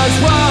I was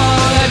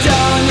wrong. I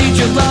don't need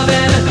your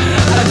loving,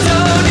 I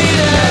don't need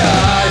it.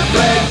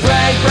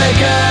 Heartbreak,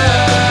 breaker.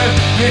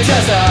 You're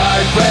just a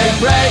heartbreak,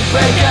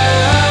 breaker.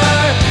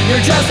 You're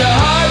just a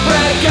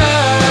heartbreaker.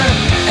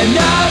 And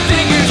now I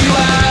figured you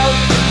out.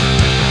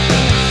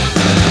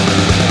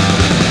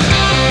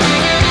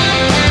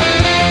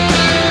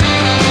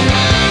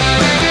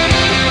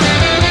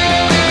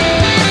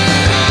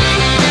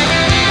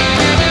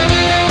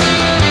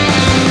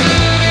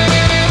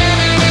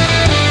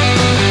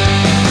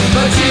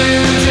 But you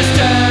just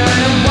turn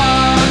and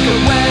walk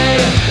away.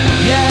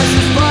 Yeah, it's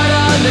just part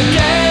of the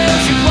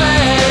games you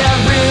play. I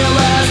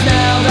realize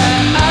now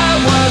that I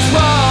was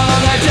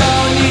wrong. I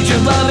don't need your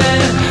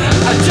loving,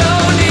 I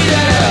don't need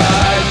it.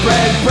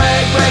 Heartbreak,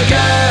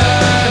 breaker.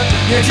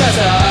 You're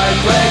just a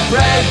heartbreak,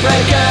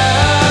 breaker.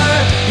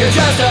 You're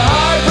just a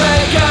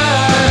heartbreaker.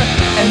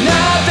 And now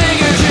I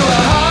figured you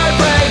a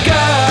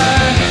heartbreaker.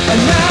 And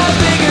now I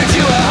figured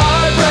you a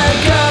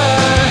heartbreaker.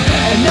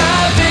 And now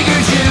I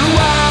figured you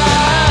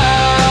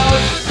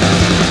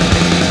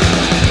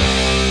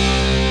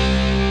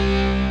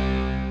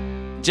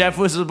out. Jeff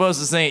was supposed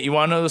to sing it. You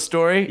want to know the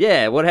story?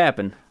 Yeah, what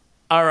happened?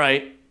 All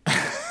right.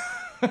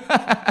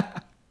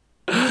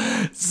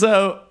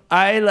 So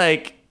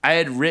I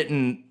had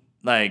written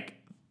like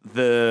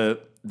the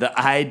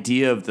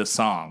idea of the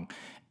song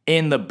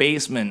in the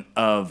basement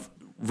of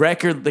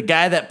the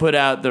guy that put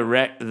out the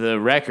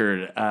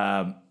record.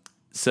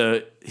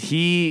 So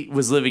he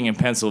was living in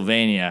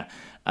Pennsylvania,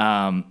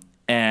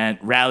 and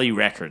Rally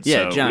Records.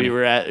 Yeah, so Johnny. we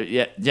were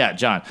at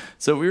John.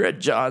 So we were at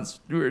John's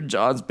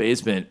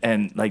basement,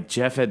 and like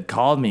Jeff had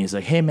called me. He's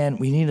like, "Hey man,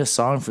 we need a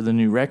song for the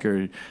new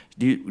record.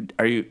 Do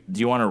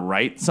you want to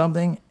write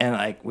something?" And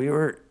like we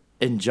were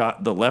in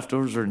the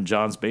leftovers were in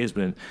John's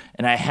basement,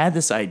 and I had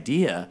this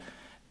idea,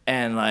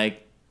 and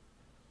like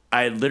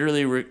I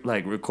literally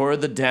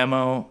recorded the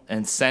demo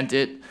and sent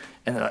it,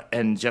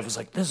 and Jeff was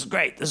like, "This is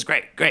great,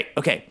 great,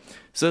 okay."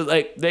 So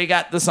like they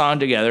got the song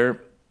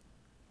together,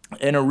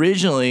 and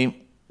originally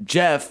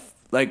Jeff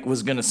like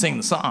was gonna sing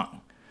the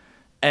song,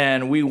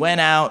 and we went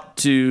out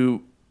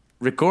to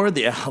record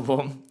the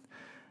album.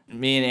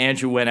 Me and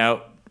Andrew went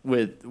out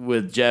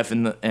with Jeff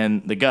and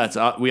the Guts.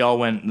 We all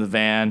went in the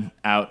van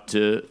out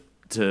to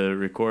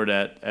record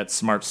at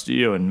Smart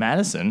Studio in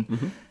Madison.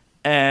 Mm-hmm.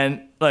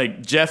 And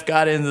like Jeff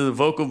got into the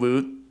vocal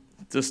booth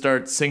to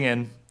start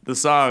singing the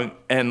song,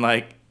 and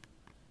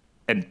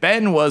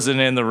Ben wasn't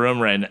in the room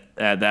right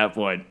at that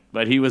point,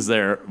 but he was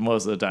there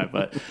most of the time.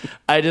 But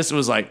I just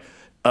was like,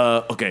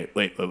 okay,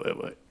 wait.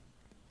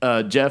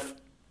 Jeff,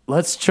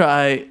 let's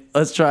try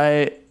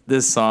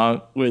this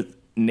song with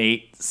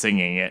Nate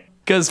singing it.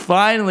 Because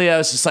finally I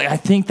was just like, I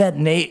think that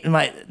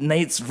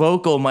Nate's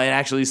vocal might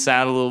actually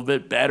sound a little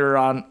bit better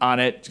on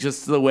it,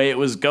 just the way it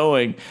was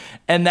going.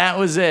 And that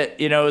was it.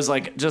 You know, it was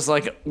like just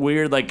like a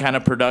weird like kind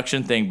of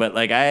production thing. But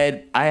like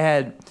I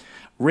had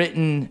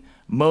written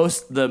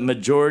the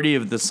majority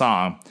of the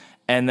song,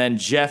 and then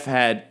Jeff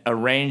had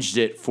arranged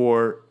it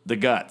for the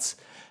Guts.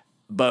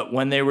 But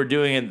when they were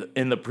doing it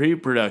in the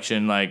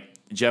pre-production, like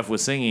Jeff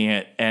was singing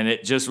it, and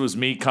it just was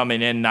me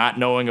coming in not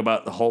knowing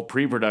about the whole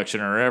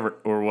pre-production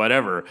or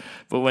whatever.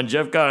 But when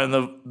Jeff got in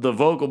the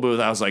vocal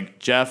booth, I was like,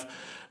 Jeff,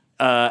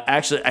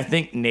 actually, I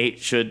think Nate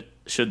should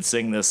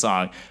sing this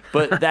song.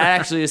 But that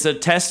actually is a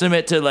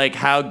testament to like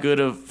how good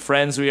of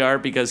friends we are,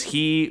 because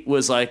he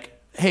was like,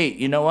 hey,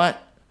 you know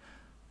what?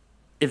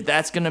 If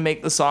that's going to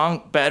make the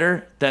song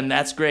better, then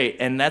that's great.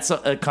 And that's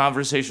a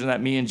conversation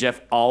that me and Jeff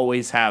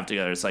always have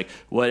together. It's like,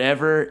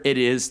 whatever it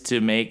is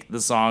to make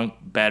the song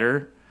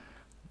better,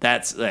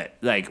 that's it.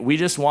 Like, we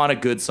just want a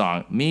good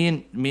song. Me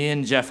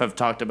and Jeff have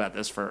talked about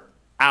this for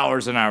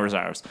hours and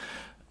hours.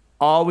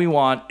 all we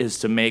want is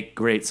to make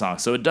great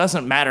songs. So it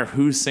doesn't matter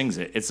who sings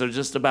it. It's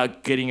just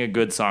about getting a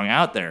good song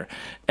out there.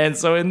 And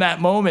so in that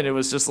moment, it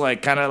was just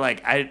like kind of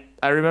like I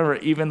remember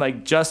even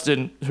like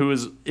Justin, who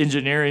was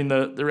engineering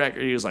the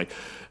record, he was like,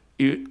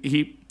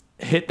 he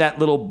hit that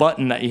little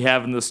button that you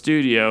have in the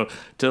studio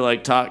to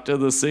like talk to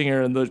the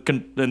singer in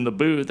the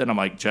booth. And I'm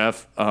like,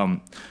 Geoff,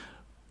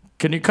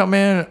 can you come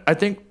in? I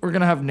think we're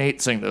going to have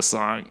Nate sing this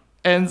song.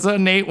 And so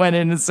Nate went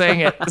in and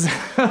sang it.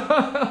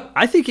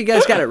 I think you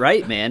guys got it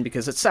right, man,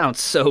 because it sounds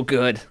so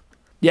good.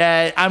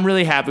 Yeah, I'm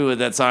really happy with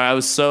that song. I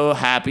was so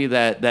happy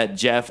that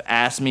Geoff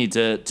asked me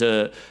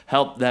to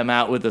help them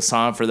out with the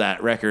song for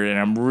that record, and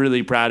I'm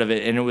really proud of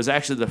it. And it was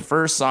actually the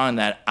first song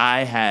that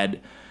I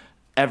had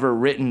ever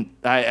written.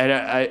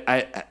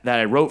 That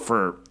I wrote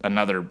for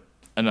another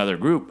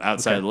group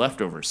outside of the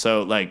Leftovers.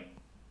 So like,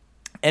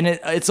 and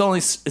it's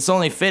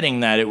only fitting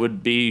that it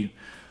would be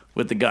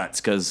with the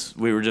Guts, because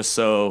we were just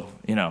so,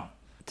 you know.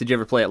 Did you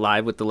ever play it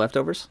live with the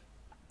Leftovers?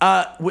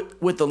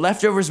 With the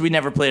Leftovers, we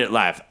never played it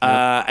live.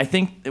 I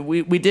think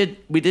we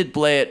did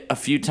play it a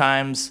few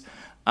times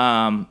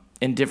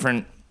in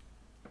different,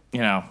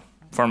 you know,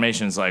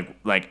 formations.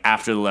 Like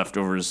after the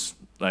Leftovers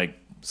like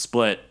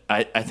split,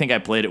 I think I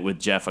played it with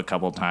Geoff a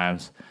couple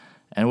times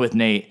and with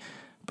Nate,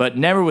 but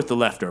never with the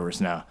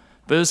Leftovers. No.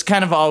 But it was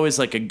kind of always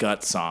like a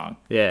Gut song.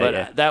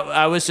 Yeah. That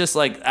I was just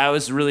like, I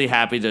was really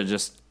happy to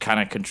just kind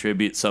of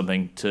contribute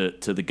something to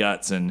the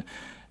Guts and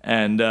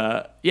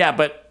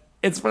but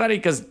it's funny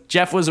because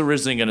Geoff was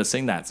originally going to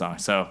sing that song,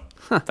 so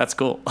that's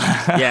cool.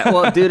 Yeah,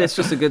 well, dude, it's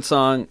just a good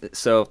song,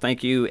 so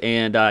thank you,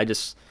 and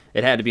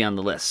it had to be on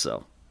the list,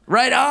 so.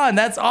 Right on,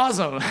 that's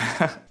awesome.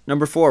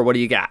 Number 4, what do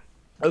you got?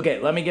 Okay,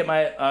 let me get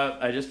my,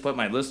 I just put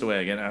my list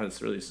away again. Oh,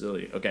 it's really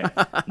silly. Okay,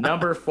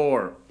 number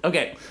 4.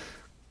 Okay,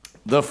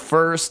 the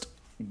first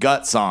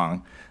Gut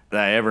song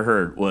that I ever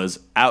heard was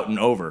Out and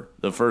Over,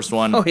 the first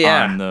one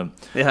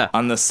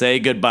on the Say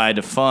Goodbye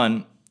to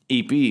Fun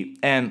EP.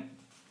 And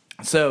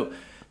so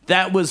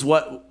that was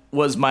what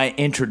was my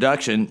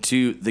introduction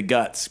to the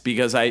Guts,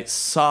 because I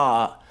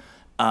saw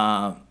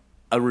a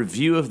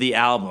review of the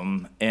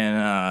album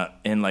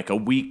in like a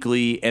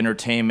weekly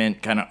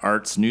entertainment kind of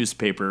arts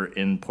newspaper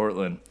in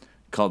Portland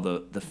called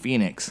the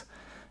Phoenix,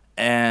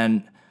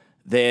 and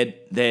they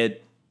had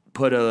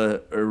put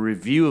a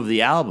review of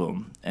the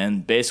album,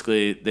 and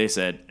basically they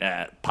said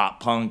pop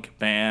punk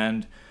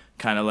band,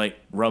 kind of like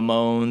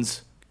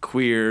Ramones,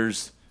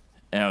 Queers,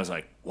 and I was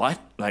like, what?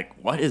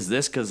 Like, what is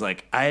this? Because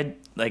like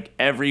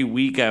every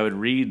week I would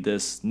read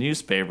this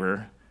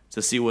newspaper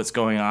to see what's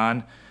going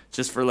on,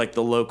 just for like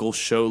the local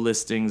show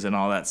listings and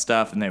all that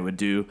stuff, and they would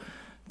do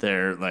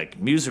their like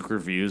music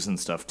reviews and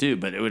stuff too,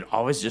 but it would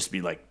always just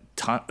be like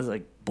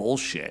like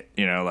bullshit,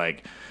 you know,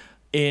 like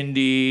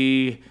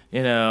indie,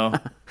 you know,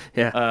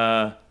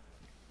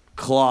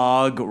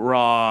 clog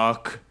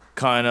rock,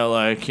 kind of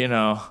like, you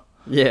know,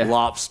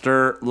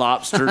 lobster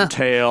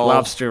tail,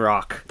 lobster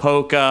rock,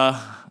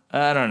 polka,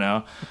 I don't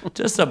know,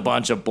 just a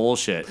bunch of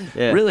bullshit.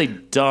 Really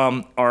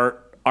dumb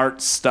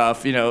art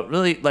stuff, you know,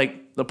 really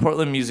like the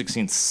Portland music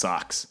scene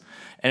sucks,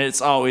 and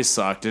it's always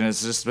sucked, and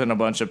it's just been a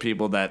bunch of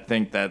people that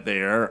think that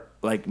they are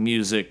like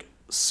music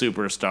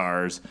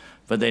superstars,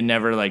 but they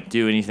never like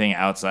do anything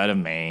outside of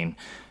Maine.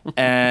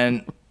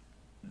 And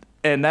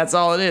that's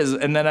all it is.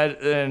 And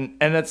then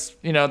and that's,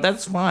 you know,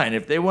 that's fine.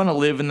 If they want to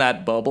live in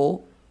that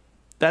bubble,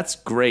 that's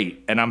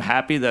great. And I'm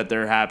happy that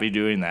they're happy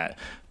doing that.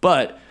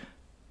 But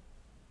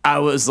I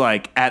was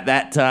like, at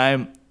that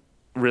time,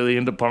 really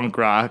into punk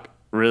rock,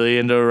 really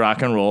into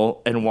rock and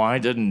roll, and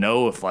wanted to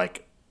know if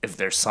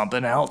there's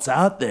something else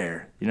out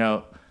there. You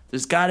know,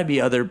 there's got to be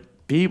other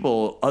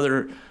people,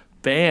 other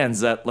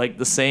bands that like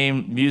the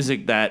same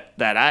music that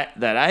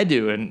I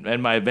do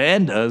and my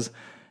band does.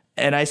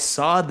 And I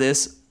saw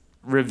this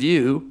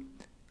review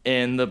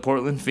in the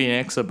Portland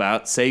Phoenix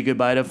about Say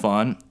Goodbye to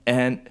Fun,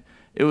 and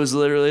it was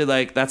literally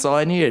like, that's all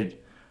I needed.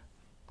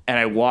 And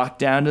I walked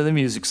down to the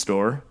music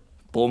store,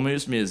 Bull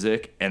Moose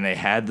Music, and they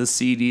had the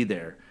CD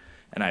there.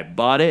 And I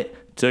bought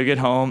it, took it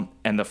home,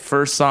 and the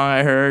first song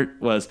I heard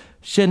was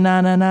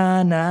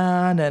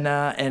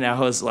Sha-na-na-na-na-na-na, and I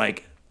was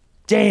like,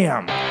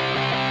 damn.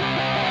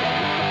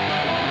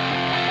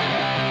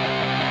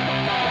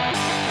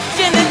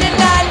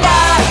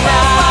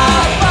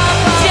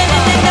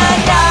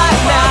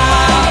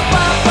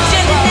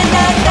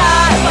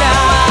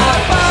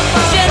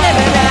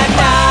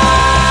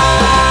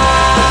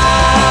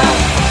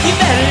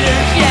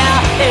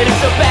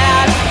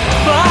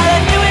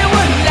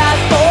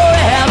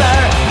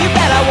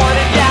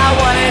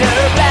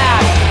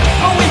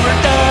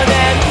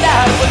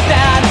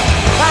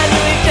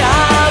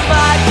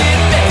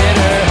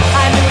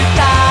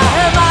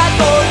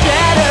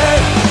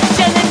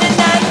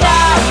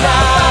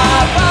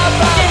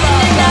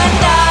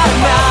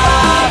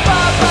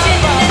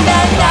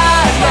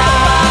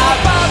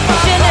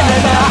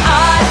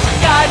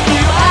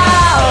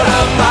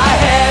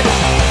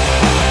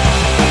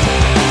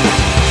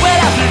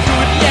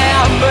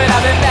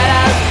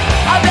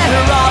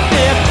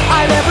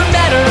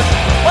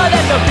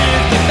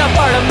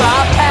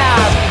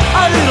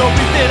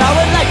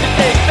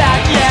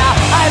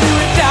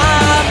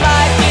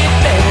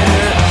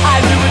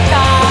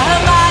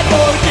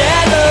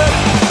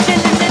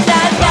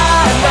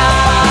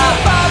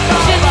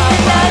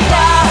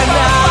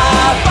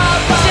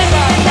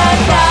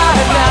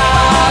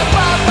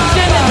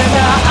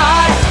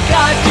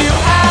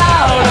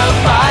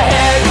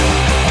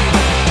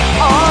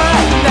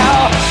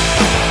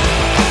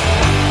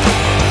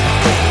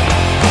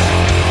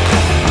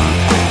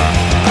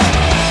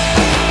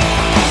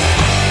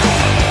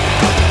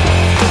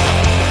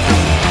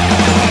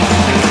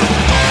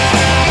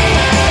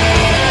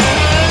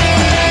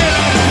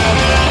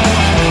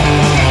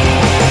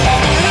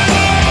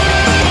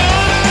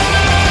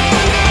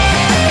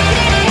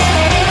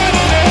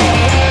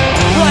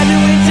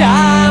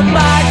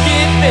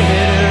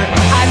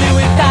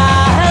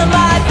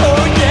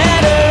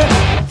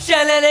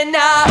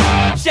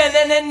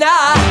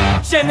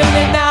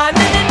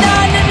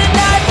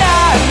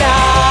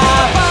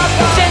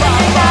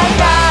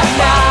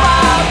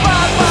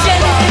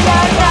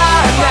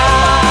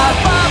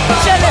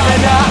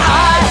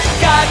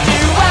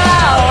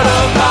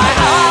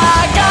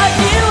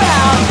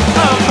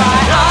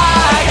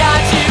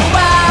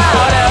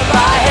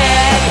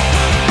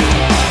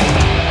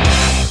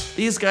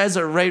 guys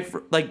are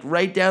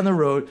right down the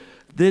road.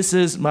 This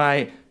is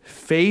my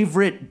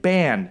favorite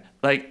band.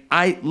 Like,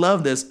 I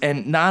love this.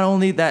 And not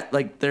only that,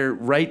 like, they're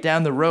right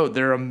down the road.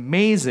 They're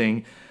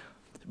amazing.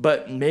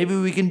 But maybe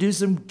we can do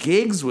some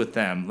gigs with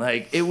them.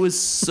 Like, it was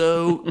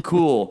so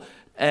cool.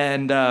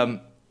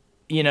 And,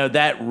 you know,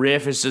 that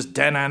riff is just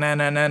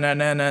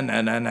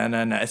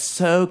it's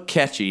so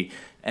catchy.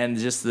 And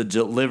just the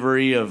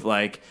delivery of,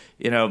 like,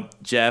 you know,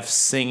 Geoff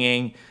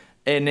singing.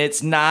 And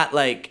it's not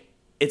like,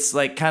 it's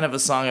like kind of a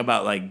song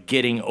about, like,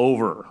 getting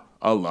over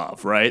a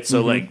love, right?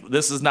 So, like,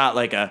 this is not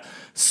like a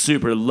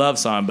super love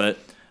song, but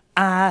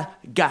I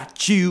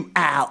got you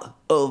out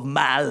of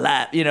my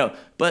life, you know.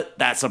 But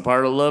that's a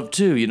part of love,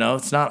 too, you know.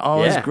 It's not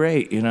always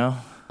great, you know.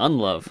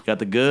 Unlove. You got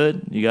the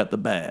good, you got the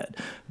bad.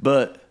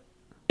 But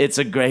it's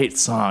a great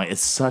song.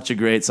 It's such a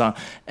great song.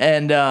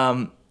 And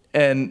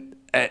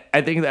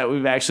I think that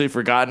we've actually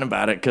forgotten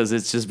about it because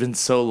it's just been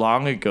so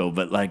long ago.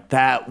 But, like,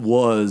 that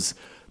was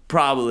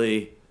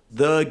probably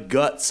the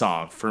gut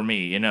song for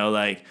me, you know,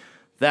 like,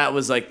 that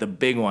was, like, the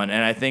big one.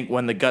 And I think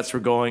when the Guts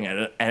were going,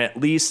 and at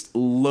least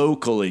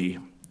locally,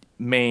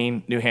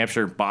 Maine, New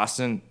Hampshire,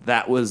 Boston,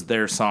 that was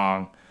their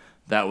song.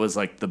 That was,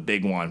 like, the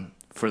big one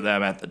for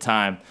them at the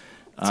time.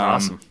 That's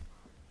awesome.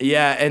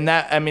 Yeah, and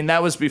that, I mean,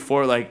 that was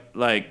before, like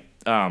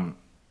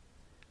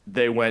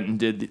they went and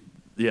did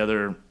the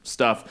other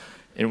stuff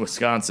in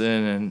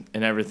Wisconsin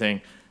and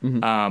everything.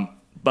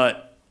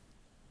 But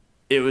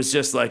it was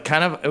just like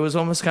it was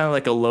almost kind of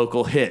like a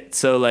local hit.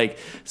 So like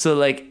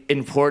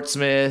in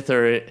Portsmouth,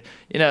 or,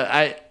 you know,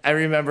 I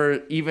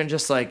remember even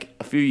just like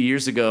a few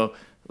years ago,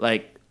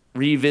 like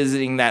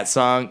revisiting that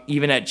song,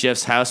 even at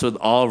Jeff's house with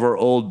all of our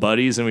old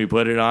buddies, and we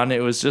put it on. It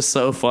was just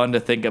so fun to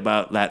think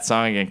about that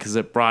song again, because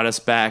it brought us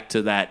back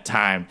to that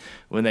time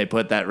when they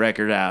put that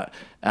record out.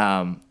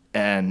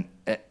 And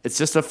it's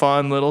just a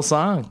fun little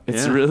song.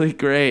 It's really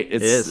great.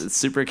 It's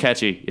super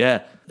catchy.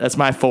 Yeah, that's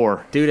my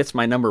 4. Dude, it's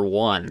my number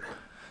 1.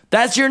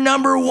 That's your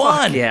number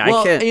 1. Fuck yeah,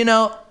 well, I can't. You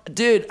know,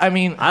 dude, I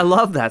mean, I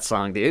love that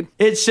song, dude.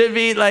 it should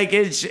be like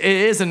it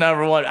is a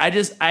number 1.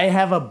 I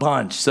have a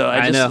bunch, so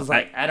I just know. was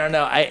like, I don't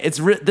know.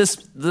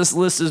 This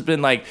list has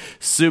been like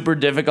super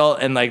difficult,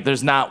 and like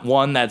there's not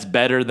one that's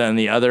better than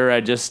the other.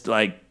 I just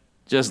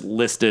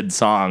listed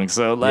songs.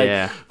 So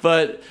like,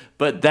 but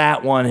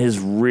that one is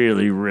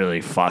really,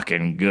 really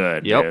fucking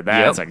good. Yep, Dude.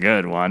 That's a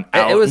good one.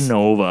 It was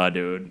Nova,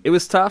 dude. It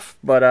was tough,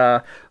 but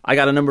I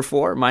got a number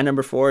 4. My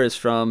number 4 is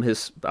from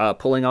his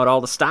Pulling Out All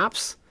the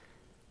Stops.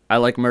 I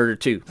Like Murder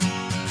Too.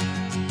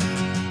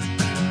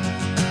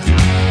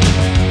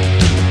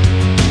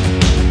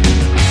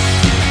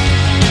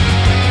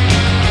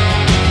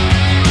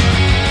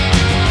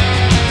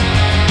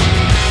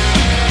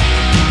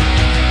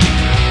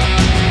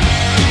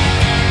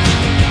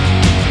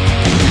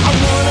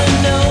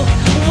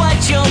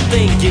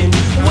 Thinking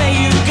where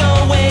you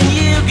go when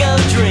you go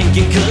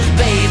drinking, 'cause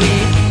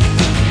baby,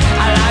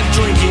 I like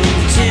drinking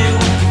too.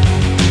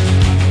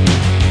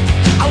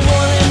 I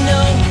wanna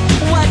know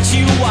what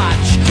you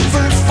watch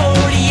first for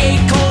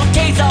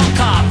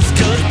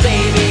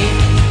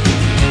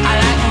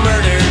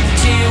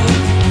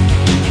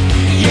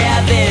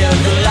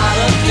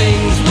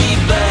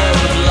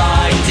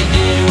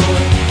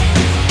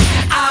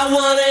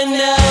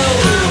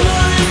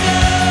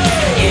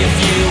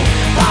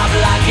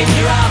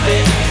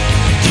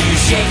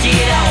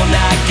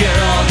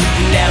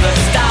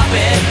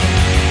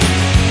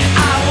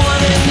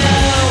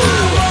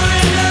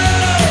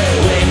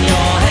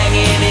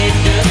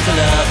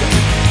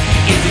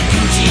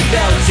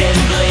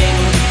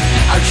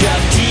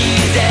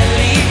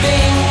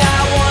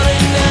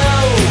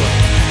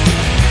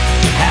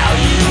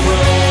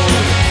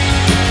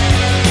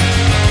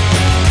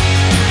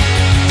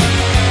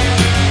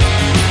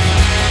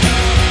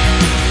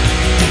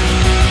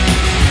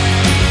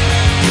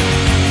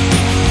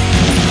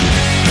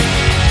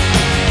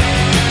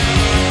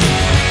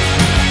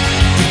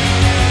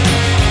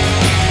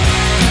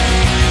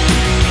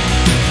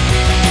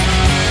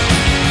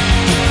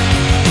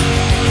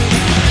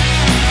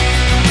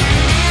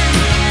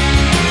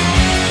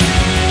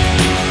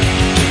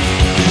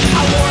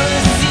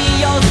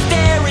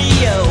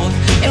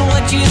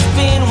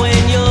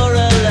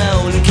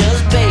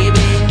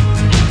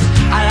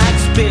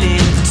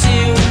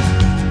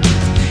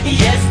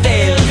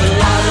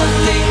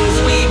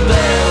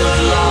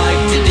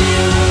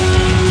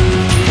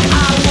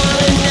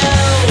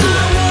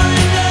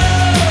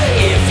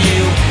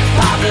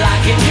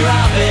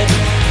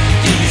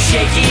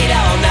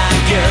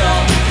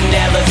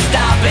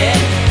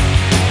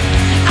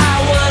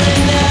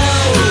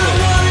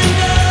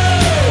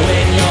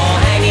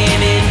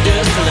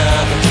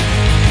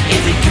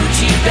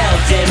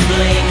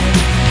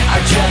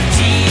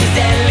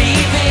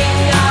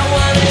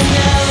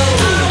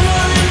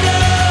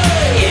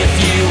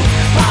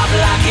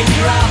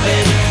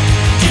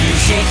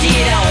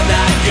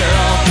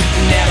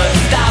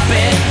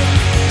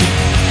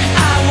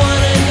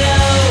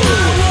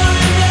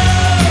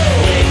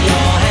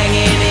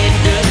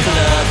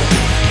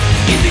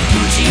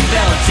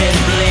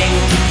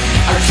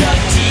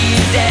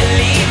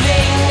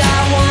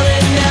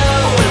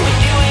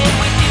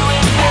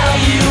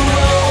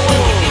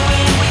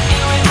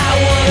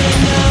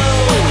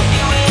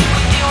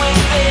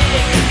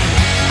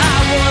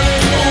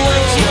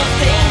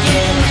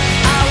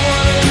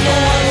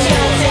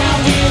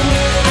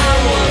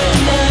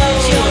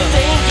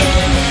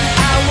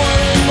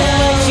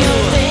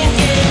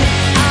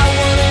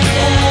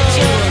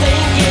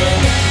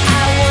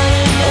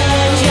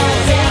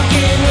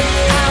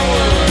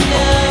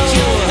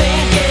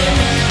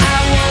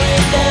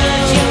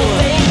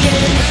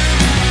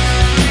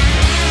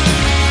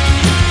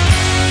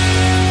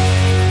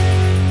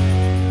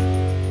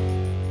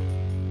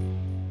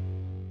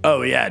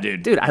Oh yeah,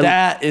 dude. Dude,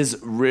 that is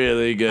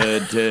really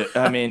good to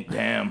I mean,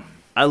 damn.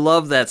 I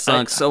love that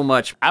song so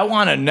much. I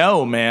want to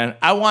know, man.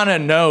 I want to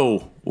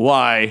know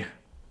why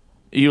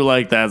you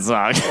like that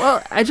song.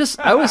 Well,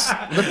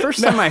 the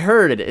first time I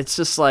heard it, it's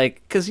just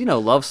like, because,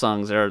 love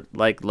songs are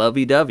like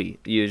lovey-dovey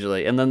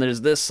usually. And then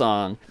there's this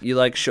song. You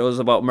like shows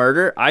about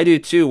murder? I do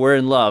too. We're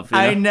in love.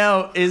 I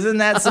know. Isn't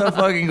that so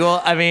fucking cool?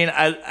 I mean,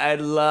 I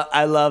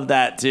love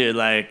that too.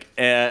 Like,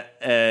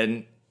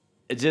 and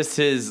just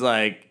his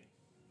like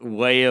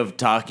way of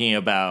talking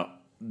about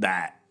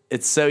that.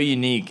 It's so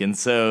unique and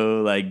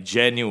so like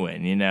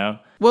genuine,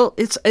 Well,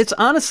 it's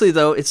honestly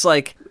though, it's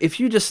like if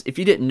you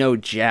didn't know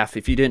Geoff,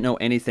 if you didn't know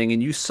anything,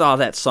 and you saw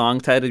that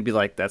song title, you'd be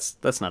like,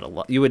 that's not a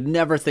love. You would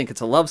never think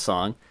it's a love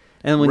song,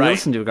 and when you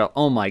listen to it, you go,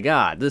 oh my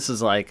god, this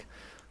is like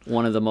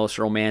one of the most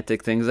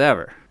romantic things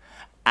ever.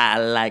 I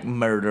like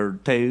murder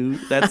too.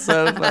 That's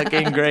so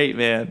fucking great,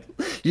 man.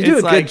 You do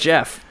a good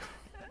Geoff.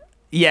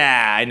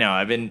 Yeah, I know.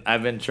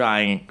 I've been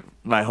trying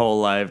my whole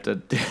life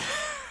to.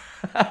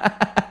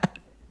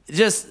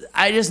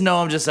 I just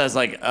know him just as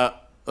like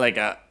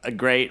a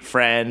great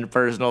friend,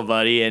 personal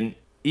buddy, and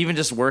even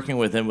just working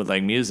with him with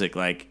like music,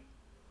 like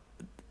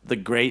the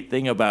great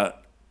thing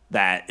about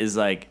that is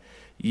like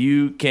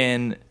you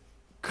can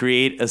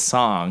create a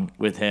song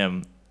with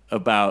him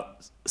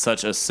about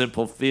such a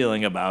simple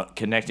feeling about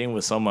connecting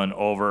with someone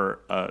over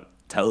a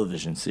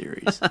television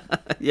series.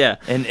 Yeah.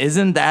 And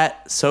isn't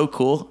that so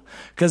cool?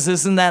 Because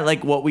isn't that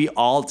like what we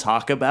all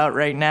talk about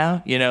right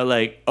now?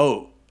 Like,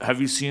 oh, have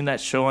you seen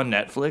that show on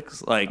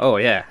Netflix? Like, oh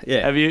yeah,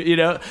 yeah. Have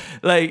you,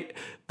 like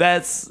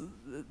that's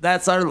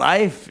our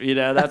life,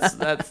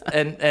 that's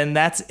and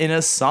that's in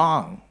a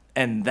song,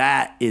 and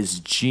that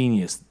is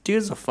genius.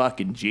 Dude's a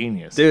fucking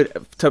genius. Dude,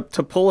 to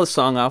pull a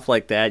song off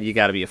like that, you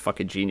got to be a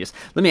fucking genius.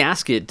 Let me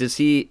ask you,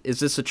 is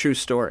this a true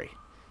story?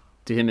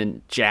 Do him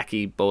and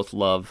Jackie both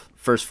love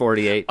First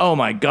 48? Oh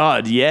my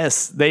God,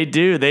 yes, they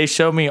do. They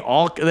show me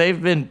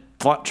they've been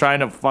trying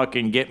to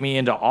fucking get me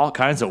into all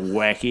kinds of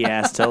wacky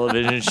ass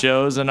television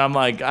shows, and I'm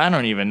like, I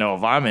don't even know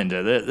if I'm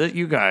into this.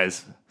 You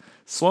guys,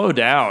 slow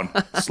down.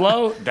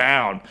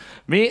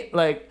 Me,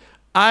 like,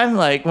 I'm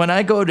like, when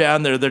I go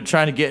down there, they're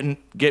trying to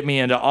get me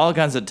into all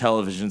kinds of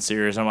television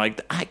series. I'm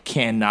like, I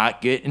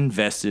cannot get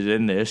invested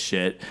in this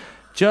shit.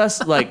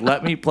 Just like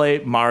let me play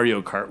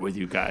Mario Kart with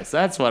you guys.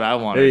 That's what I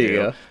want to do. There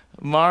you go.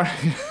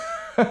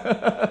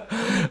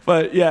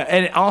 But yeah,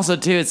 and also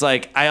too, it's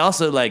like I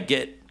also like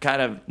get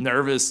kind of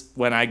nervous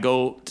when I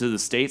go to the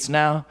States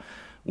now,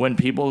 when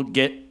people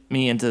get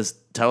me into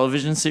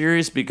television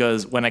series,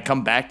 because when I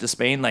come back to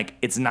Spain, like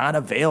it's not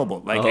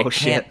available. Like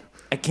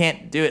I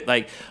can't do it.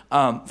 Like,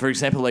 for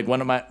example, like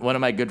one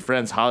of my good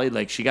friends, Holly,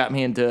 like she got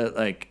me into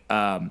like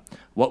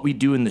What We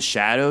Do in the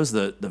Shadows,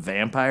 the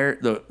vampire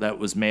that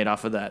was made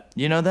off of that.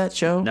 You know that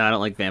show? No, I don't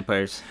like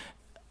vampires.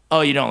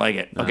 Oh, you don't like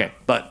it? No. Okay,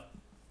 but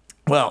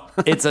well,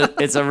 it's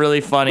a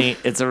really funny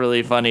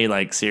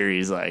like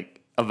series like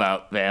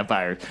about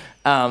vampires,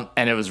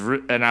 and it was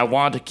and I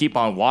wanted to keep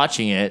on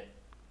watching it,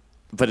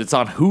 but it's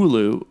on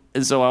Hulu,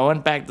 and so I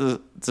went back to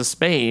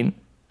Spain.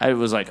 I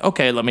was like,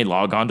 okay, let me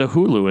log on to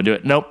Hulu and do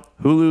it. Nope,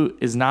 Hulu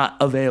is not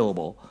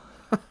available,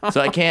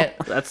 so I can't.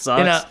 That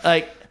sucks.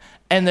 Like,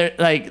 and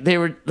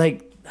there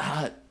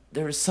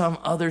was some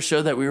other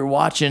show that we were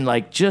watching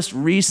like just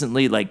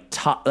recently, like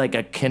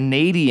a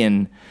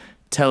Canadian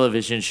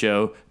television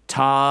show,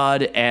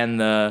 Todd and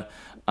the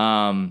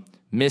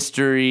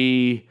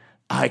mystery.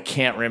 I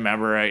can't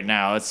remember right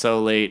now. It's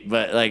so late,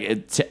 but like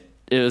it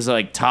was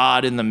like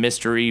Todd in the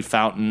Mystery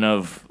Fountain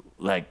of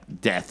like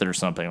Death or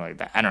something like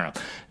that. I don't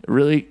know.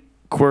 Really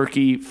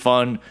quirky,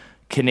 fun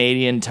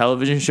Canadian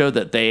television show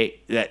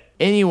that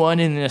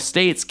anyone in the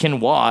States can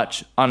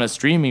watch on a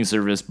streaming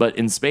service, but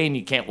in Spain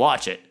you can't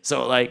watch it.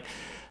 So like,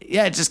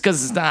 yeah, just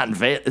because it's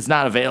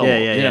not available.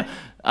 Yeah.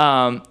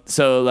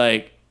 So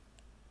like,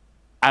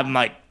 I'm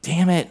like,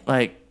 damn it,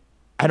 like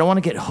I don't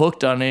want to get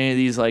hooked on any of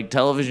these like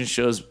television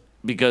shows,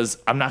 because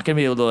I'm not going to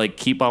be able to like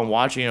keep on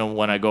watching them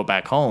when I go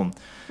back home.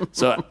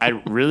 So I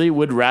really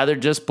would rather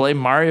just play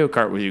Mario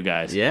Kart with you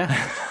guys.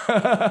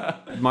 Yeah.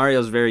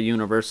 Mario's very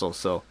universal,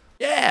 so.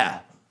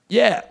 Yeah.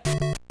 Yeah.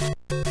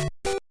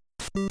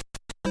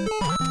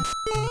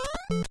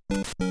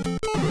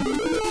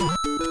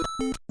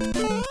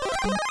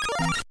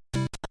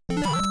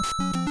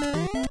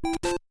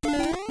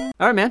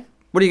 All right, man.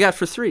 What do you got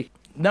for 3?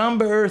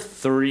 Number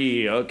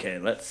 3. Okay,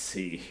 let's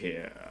see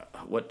here.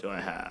 What do I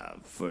have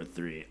for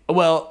 3?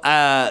 Well,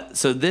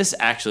 so this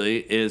actually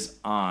is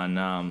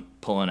on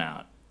Pulling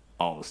Out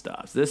All the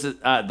Stops. This is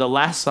the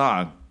last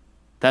song.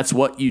 That's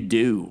What You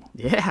Do.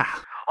 Yeah.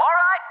 All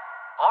right.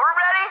 Are we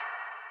ready?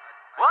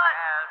 What?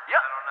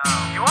 Yep. I don't know.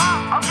 You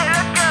are? Okay,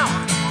 let's go.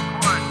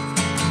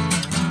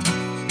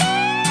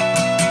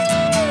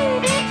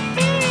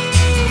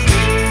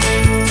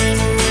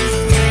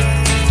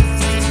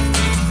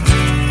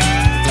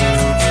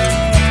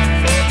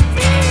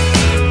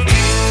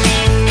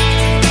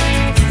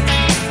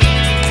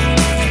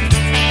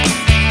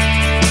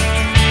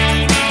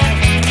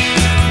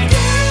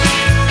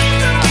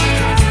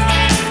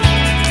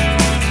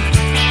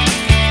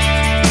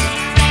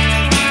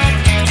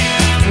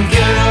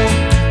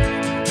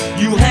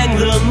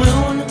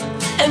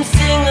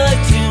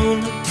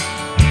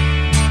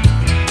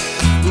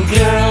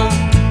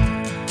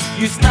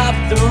 You stop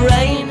the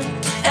rain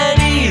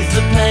and ease the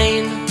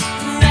pain.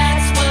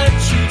 That's what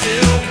you do.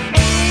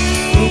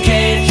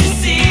 Can't you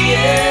see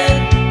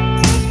it?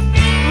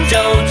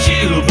 Don't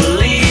you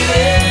believe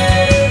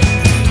it?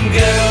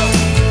 Girl,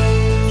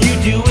 you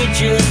do it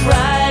just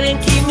right and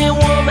keep me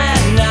warm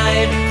at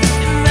night.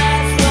 And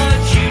that's what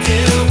you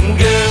do.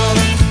 Girl,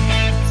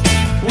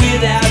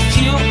 without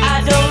you I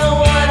don't know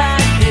what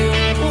I'd do.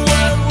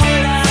 What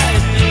would I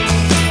do?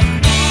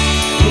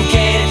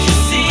 Can't you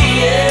see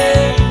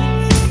it?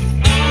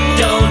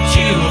 Don't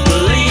you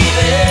believe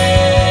it?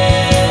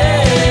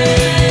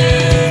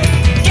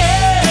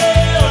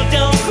 Girl,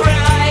 don't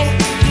cry,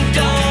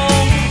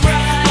 don't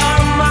cry.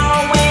 I'm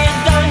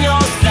always on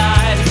your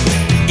side.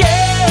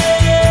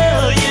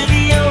 Girl, you're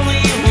the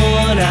only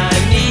one I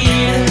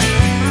need.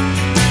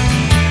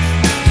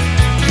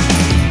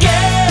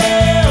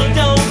 Girl,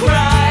 don't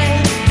cry,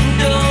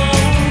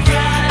 don't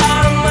cry.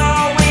 I'm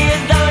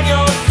always on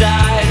your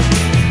side.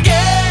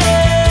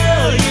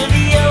 Girl, you're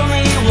the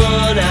only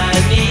one I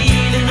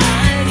need.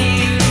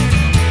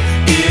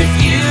 If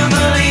you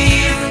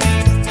believe.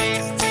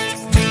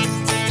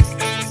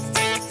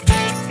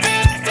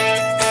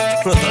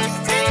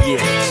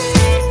 Yeah,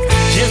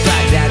 just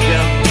like that,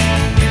 girl.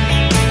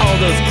 All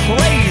those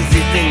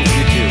crazy things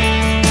you do.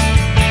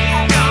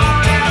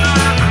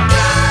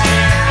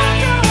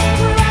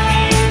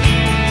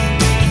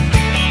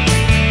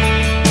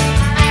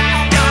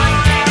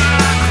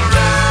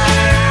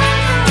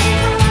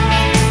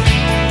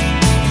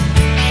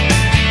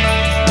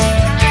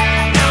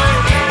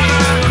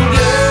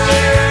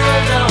 Girl,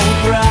 don't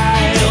cry,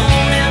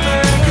 don't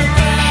ever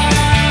cry.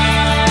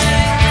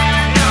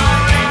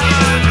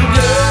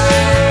 Girl,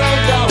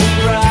 don't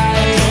cry,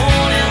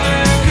 don't ever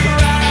cry.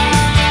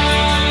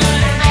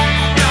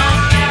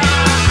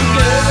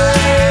 Girl,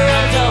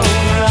 don't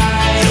cry,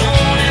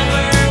 don't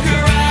ever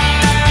cry.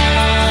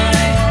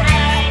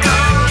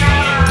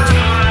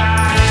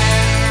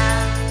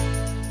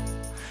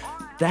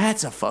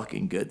 That's a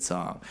fucking good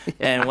song.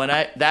 And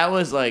that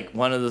was like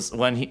one of those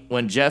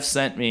when Geoff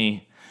sent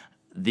me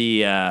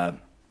the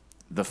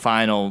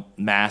final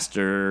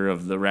master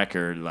of the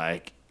record,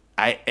 like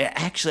I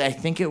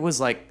think it was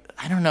like,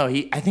 I don't know,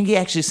 I think he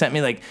actually sent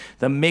me like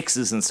the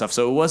mixes and stuff.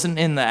 So it wasn't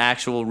in the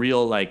actual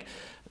real like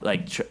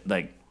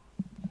the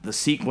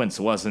sequence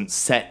wasn't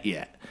set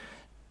yet.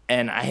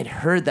 And I had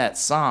heard that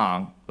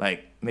song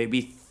like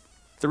maybe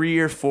 3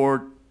 or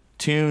 4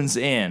 tunes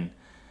in,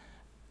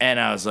 and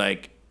I was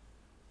like,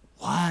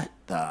 what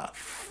the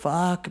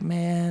fuck,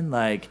 man?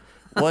 Like,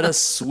 what a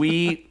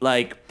sweet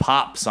like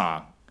pop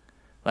song.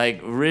 Like,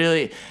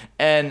 really.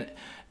 And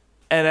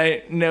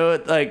I know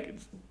like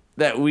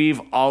that we've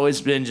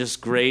always been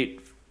just great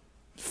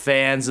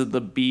fans of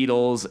the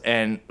Beatles,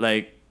 and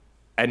like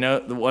I know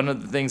one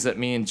of the things that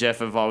me and Geoff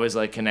have always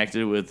like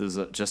connected with is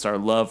just our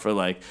love for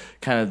like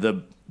kind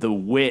of the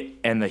wit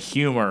and the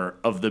humor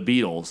of the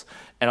Beatles.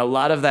 And a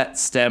lot of that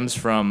stems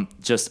from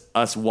just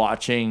us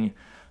watching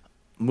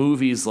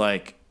movies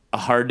like A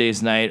Hard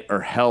Day's Night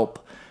or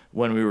Help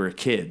when we were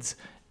kids.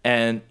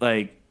 And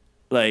like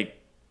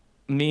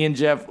me and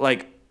Geoff,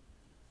 like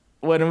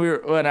when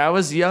I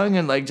was young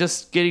and like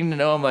just getting to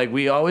know him, like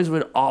we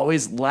would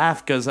always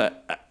laugh because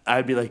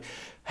I'd be like,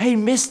 "Hey,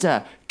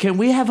 Mister, can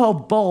we have our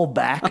bowl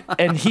back?"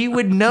 And he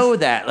would know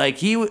that, and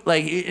he would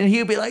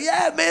be like,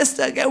 "Yeah,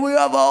 Mister, can we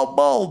have our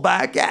bowl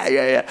back?"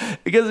 Yeah,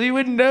 because he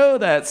would know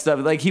that stuff.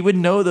 Like he would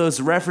know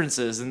those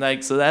references, and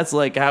like so that's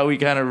like how we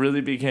kind of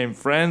really became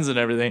friends and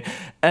everything.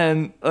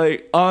 And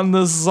like on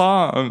the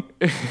song,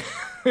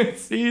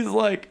 he's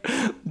like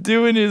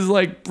doing his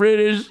like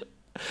British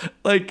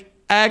like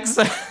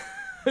accent.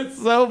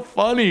 It's so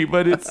funny,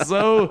 but it's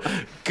so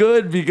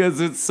good because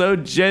it's so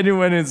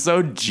genuine and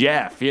so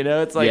Geoff, you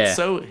know? It's like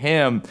so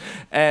him.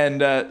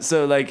 And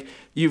so like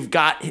you've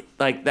got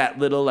like that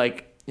little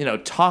like, you know,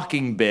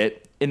 talking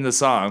bit in the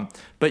song,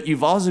 but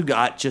you've also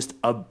got just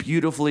a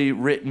beautifully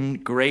written,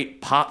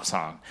 great pop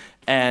song.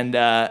 And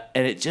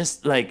it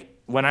just like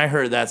when I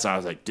heard that song, I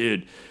was like,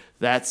 dude,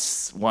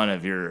 that's one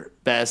of your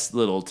best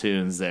little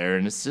tunes there.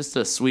 And it's just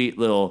a sweet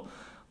little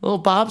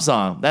pop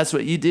song. That's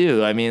what you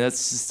do. I mean,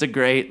 that's just a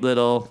great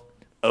little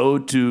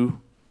ode to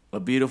a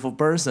beautiful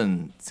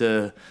person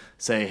to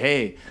say,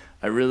 hey,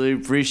 I really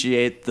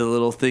appreciate the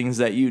little things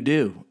that you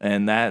do.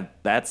 And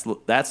that's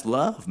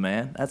love,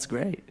 man. That's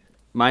great.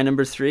 My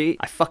number 3,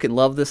 I fucking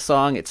love this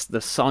song. It's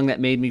the song that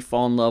made me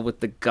fall in love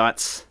with the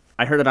Guts.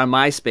 I heard it on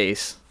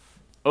MySpace.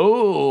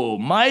 Oh,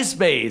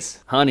 MySpace.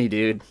 Honey,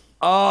 dude.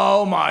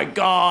 Oh my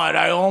God,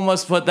 I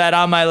almost put that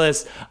on my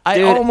list.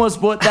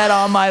 Almost put that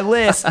on my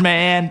list,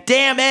 man.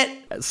 Damn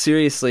it.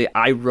 Seriously,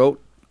 I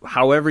wrote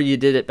however you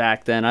did it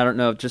back then. I don't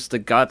know, just the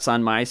Guts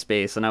on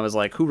MySpace. And I was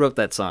like, who wrote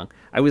that song?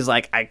 I was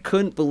like, I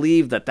couldn't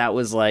believe that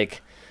was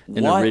like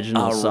an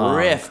original song. What a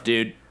riff,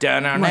 dude.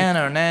 What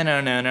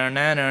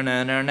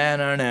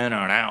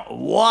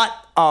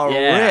a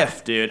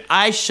riff, dude.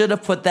 I should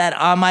have put that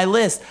on my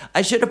list.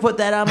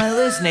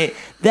 Nate.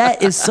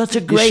 That is such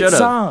a great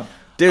song.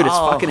 Dude, it's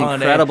fucking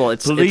honey, incredible.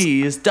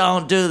 Please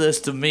don't do this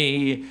to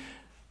me.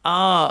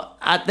 Oh,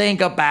 I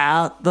think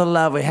about the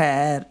love we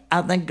had.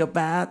 I think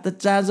about the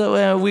times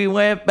when we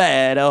went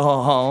bad.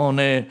 Oh,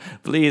 honey,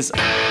 please.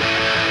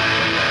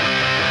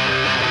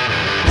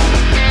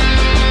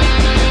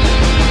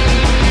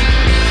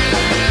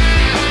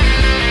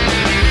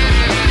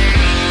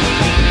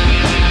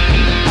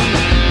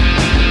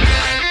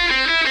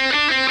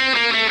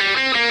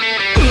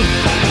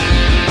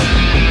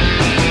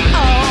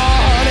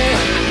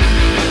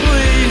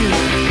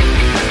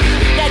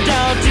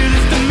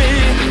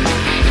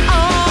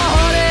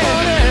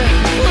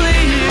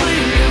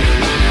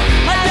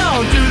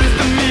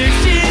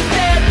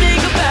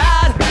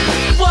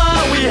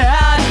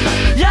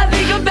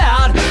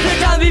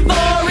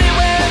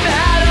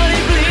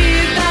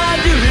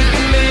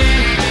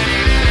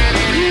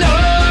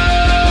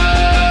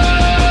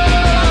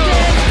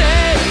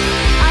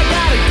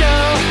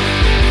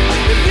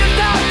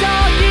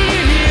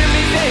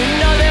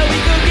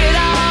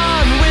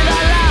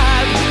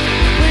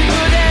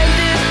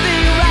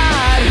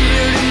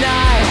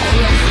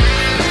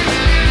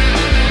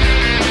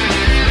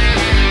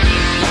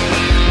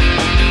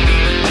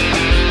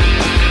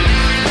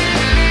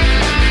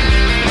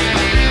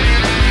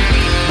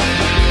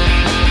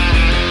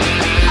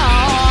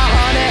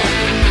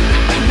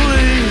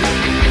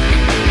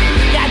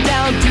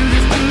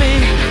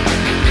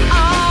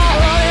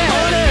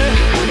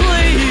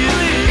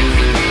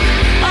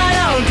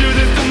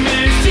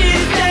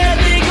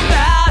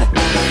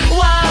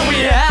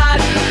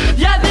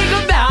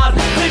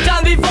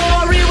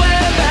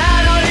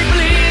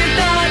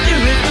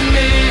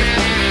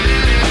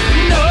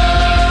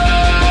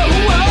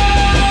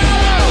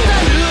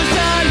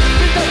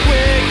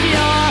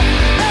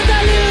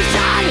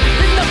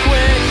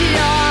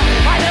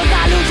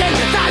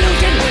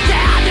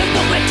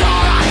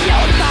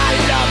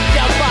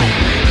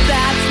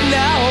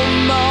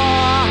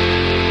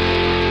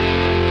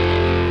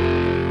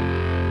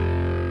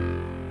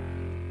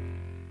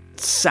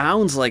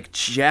 Sounds like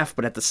Geoff,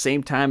 but at the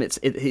same time,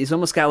 he's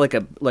almost got like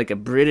a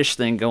British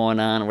thing going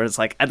on, where it's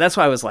like, that's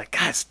why I was like,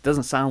 guys, it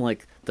doesn't sound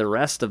like the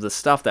rest of the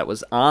stuff that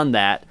was on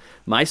that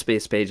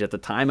MySpace page at the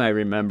time. I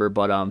remember,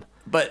 but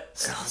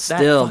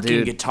still, that fucking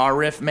dude, guitar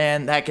riff,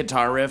 man, that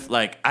guitar riff,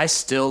 like I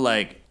still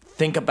like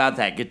think about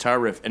that guitar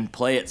riff and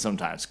play it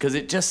sometimes because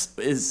it just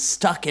is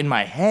stuck in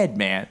my head,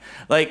 man.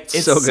 Like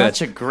it's so good.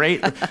 Such a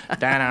great.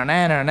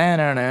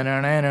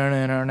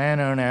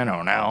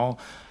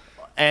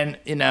 And,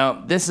 you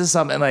know, this is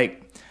something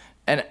like,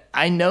 and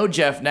I know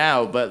Geoff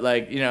now, but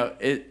like, you know,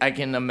 I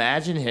can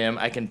imagine him,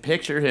 I can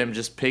picture him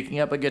just picking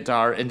up a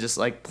guitar and just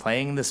like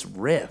playing this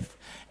riff.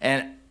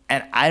 And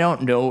I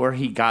don't know where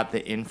he got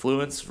the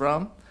influence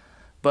from,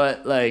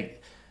 but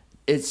like,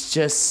 it's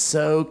just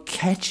so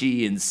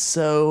catchy and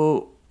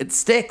so, it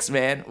sticks,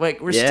 man.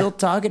 Like, we're still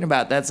talking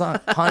about that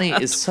song. Honey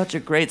is such a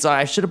great song.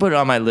 I should have put it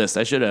on my list.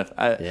 I should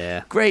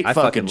have. Great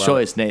fucking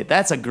choice, Nate.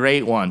 That's a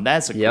great one.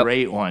 That's a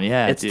great one.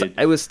 Yeah, dude.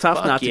 It was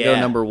tough not to go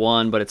number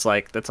one, but it's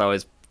like, it's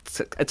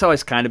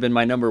always kind of been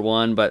my number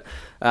one, but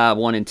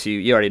 1 and 2,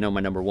 you already know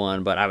my number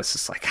one, but I was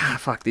just like,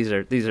 fuck, these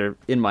are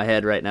in my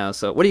head right now.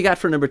 So what do you got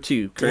for number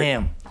 2, Kurt?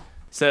 Damn.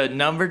 So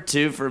number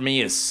 2 for me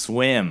is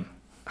Swim.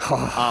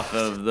 Off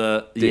of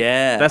the Dude,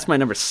 that's my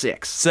number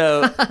 6.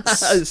 So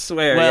I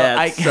swear, well,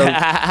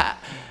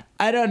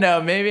 I don't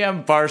know. Maybe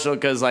I'm partial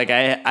because like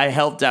I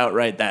helped out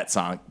write that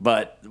song.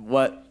 But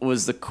what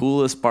was the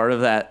coolest part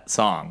of that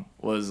song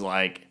was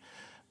like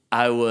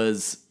I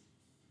was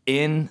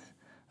in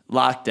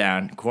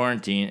lockdown,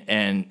 quarantine,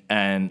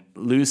 and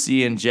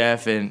Lucy and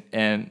Geoff and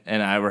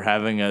I were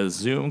having a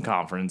Zoom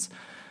conference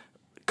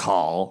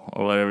call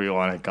or whatever you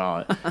want to call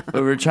it. But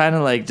we were trying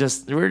to like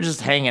we were just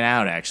hanging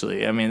out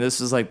actually. I mean, this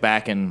was like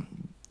back in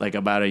like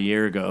about a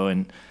year ago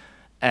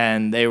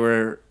and they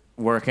were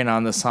working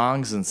on the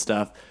songs and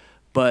stuff.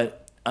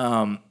 But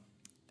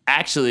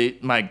actually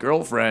my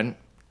girlfriend,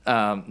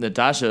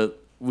 Natasha,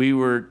 we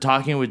were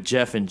talking with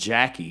Geoff and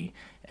Jackie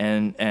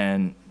and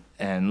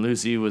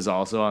Lucy was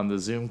also on the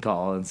Zoom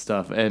call and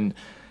stuff. And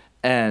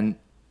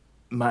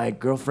my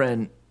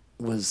girlfriend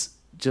was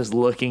just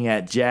looking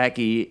at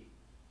Jackie,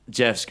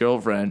 Geoff's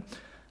girlfriend.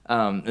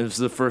 It was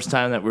the first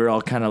time that we were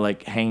all kind of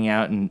like hanging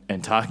out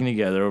and talking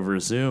together over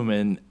Zoom.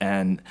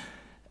 And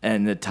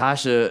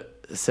Natasha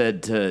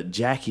said to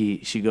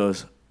Jackie, she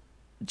goes,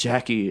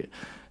 Jackie,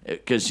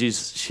 because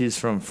she's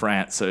from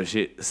France, so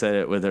she said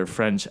it with her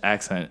French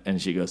accent, and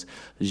she goes,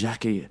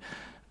 Jackie,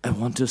 I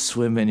want to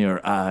swim in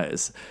your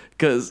eyes.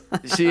 Because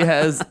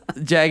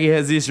Jackie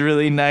has these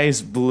really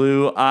nice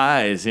blue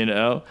eyes, you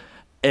know?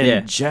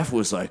 And Geoff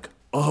was like,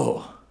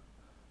 oh,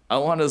 I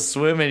want to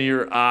swim in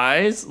your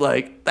eyes?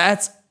 Like,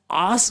 that's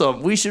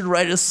awesome. We should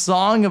write a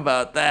song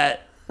about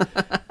that.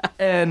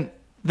 And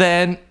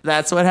then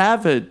that's what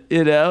happened,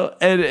 you know?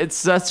 And it's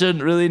such a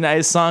really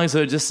nice song.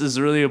 So it just is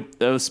really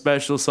a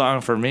special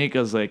song for me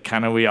because, like,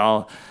 kind of we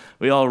all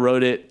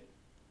wrote it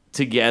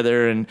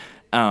together. And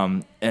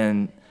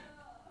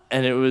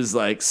it was,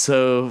 like,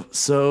 so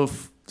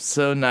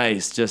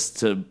nice just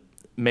to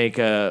make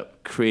a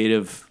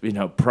creative, you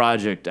know,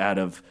 project out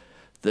of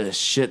the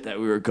shit that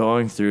we were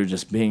going through,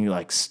 just being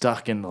like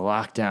stuck in the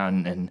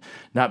lockdown and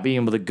not being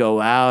able to go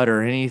out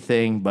or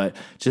anything, but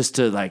just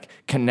to like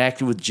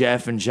connect with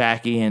Geoff and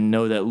Jackie and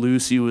know that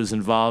Lucy was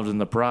involved in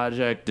the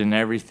project and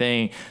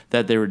everything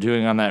that they were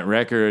doing on that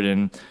record,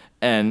 and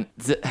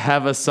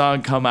have a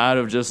song come out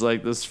of just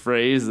like this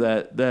phrase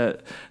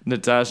that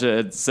Natasha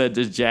had said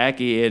to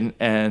Jackie,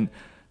 and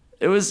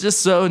it was just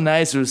so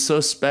nice. It was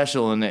so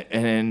special, and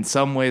in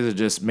some ways it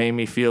just made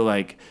me feel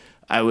like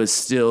I was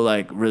still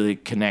like really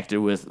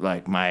connected with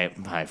like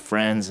my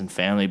friends and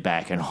family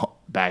back at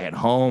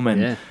home,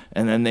 and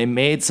then they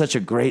made such a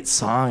great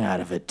song out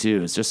of it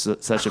too. It's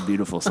just such a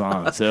beautiful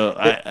song. So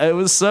it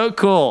was so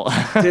cool.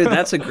 Dude,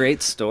 that's a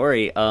great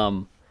story.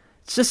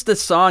 It's just the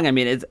song. I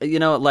mean, it's, you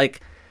know, like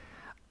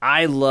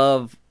I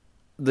love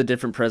the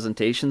different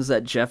presentations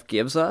that Geoff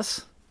gives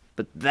us,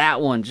 but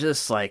that one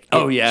just like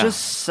just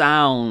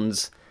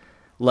sounds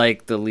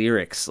like the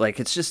lyrics. Like,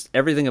 it's just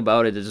everything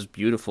about it is just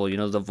beautiful. You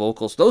know, the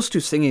vocals, those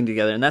two singing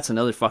together, and that's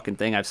another fucking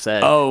thing I've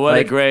said. Oh, what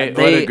like,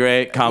 a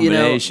great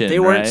combination. You know, they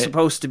weren't right?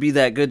 supposed to be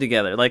that good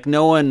together. Like,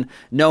 no one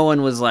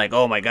was like,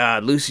 oh my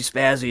God, Lucy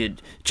Spazzy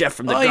and Geoff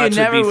from the Guts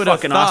would be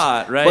fucking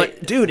awesome. Right?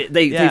 But dude,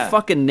 they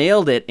fucking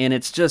nailed it, and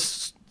it's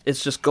just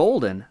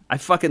golden. I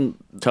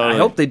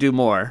hope they do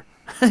more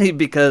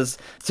because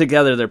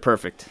together they're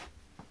perfect.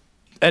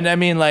 And I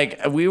mean,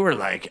 like, we were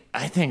like,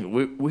 I think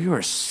we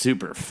were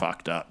super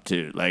fucked up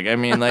too. Like, I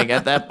mean, like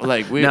at that,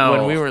 like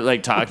when we were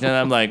like talking to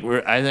them, like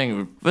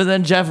but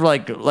then Geoff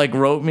like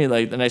wrote me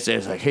like the next day. I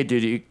was like, hey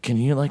dude, can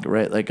you like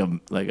write like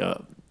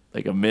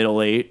a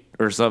middle eight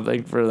or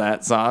something for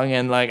that song?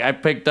 And like I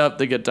picked up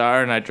the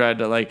guitar and I tried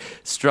to like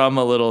strum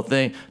a little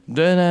thing,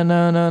 no no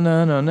no no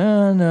no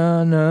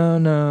no no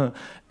no,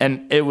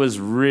 and it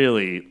was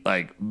really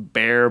like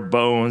bare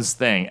bones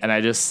thing. And I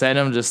just sent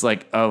him just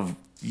like a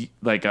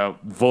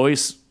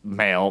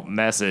voicemail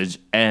message,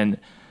 and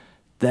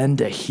then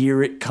to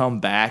hear it come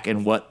back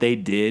and what they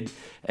did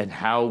and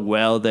how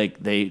well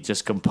they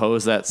just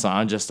composed that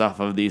song just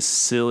off of these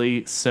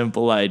silly,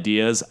 simple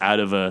ideas out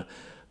of a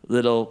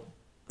little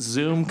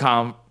Zoom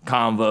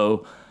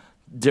convo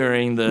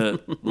during the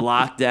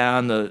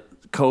lockdown, the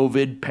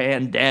COVID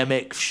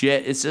pandemic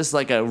shit. It's just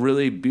like a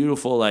really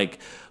beautiful, like,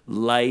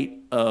 light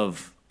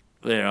of,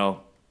 you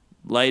know,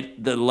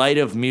 the light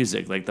of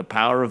music, like the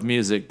power of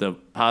music, the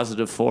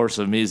positive force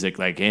of music,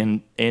 like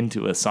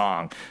into a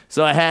song.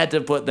 So I had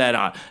to put that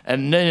on,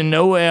 and then in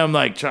no way I'm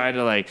like trying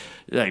to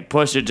like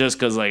push it just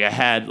because like I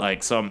had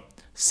like some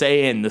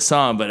say in the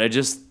song, but I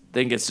just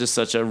think it's just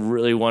such a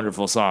really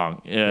wonderful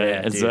song.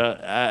 Yeah, and so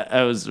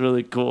I was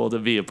really cool to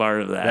be a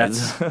part of that.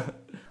 That's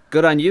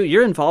good on you.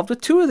 You're involved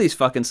with 2 of these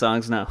fucking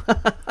songs now.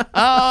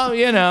 Oh,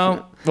 you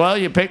know, well,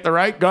 you picked the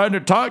right guy to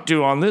talk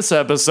to on this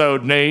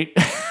episode, Nate.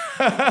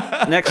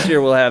 Next year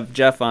we'll have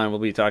Geoff on. We'll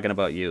be talking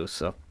about you.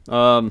 So.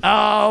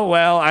 Oh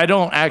well, I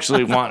don't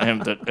actually want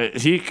him to.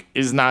 He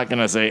is not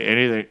gonna say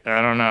anything.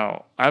 I don't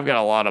know. I've got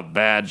a lot of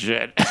bad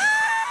shit.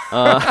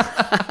 All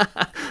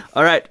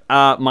right,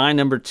 my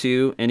number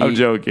 2. I'm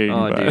joking.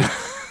 Oh, dude,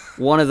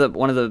 one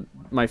of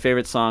my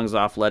favorite songs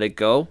off Let It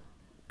Go,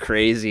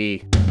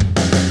 Crazy.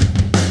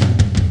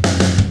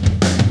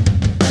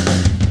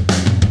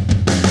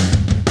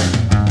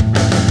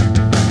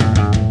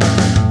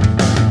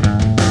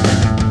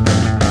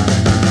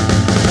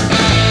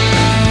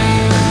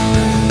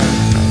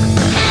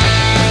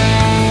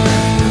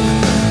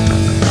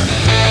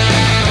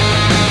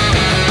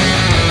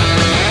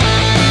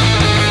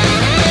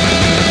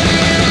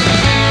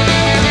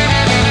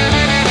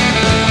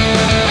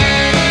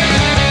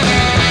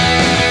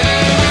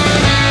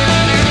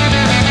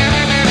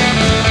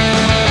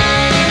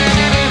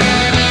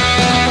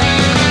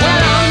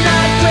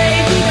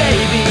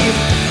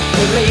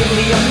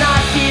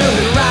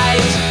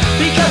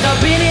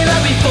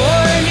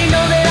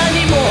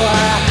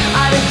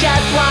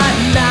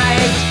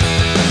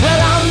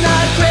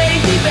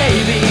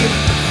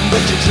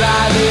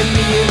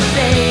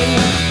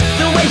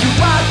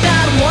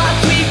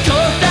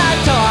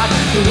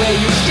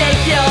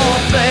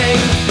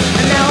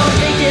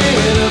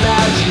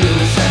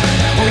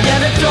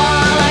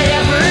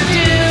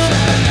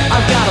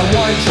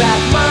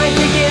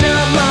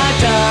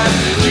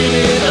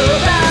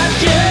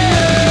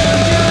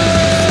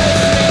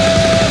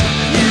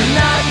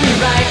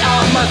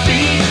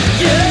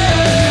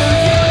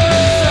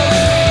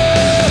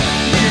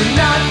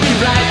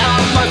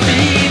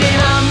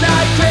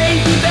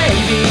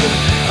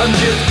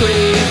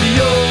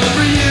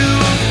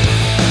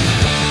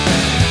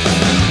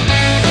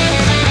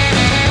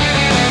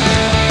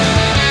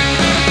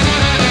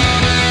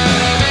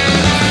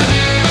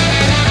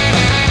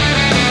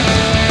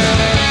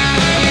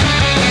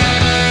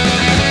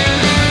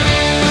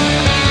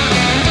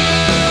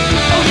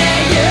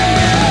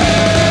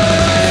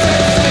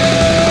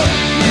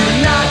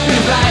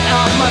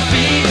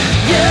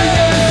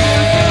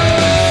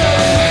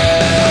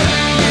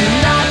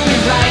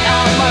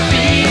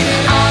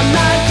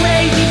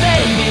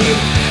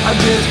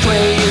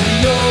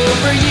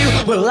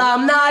 Well,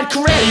 I'm not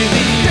crazy.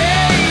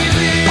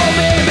 Oh,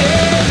 baby.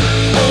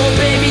 Oh,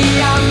 baby.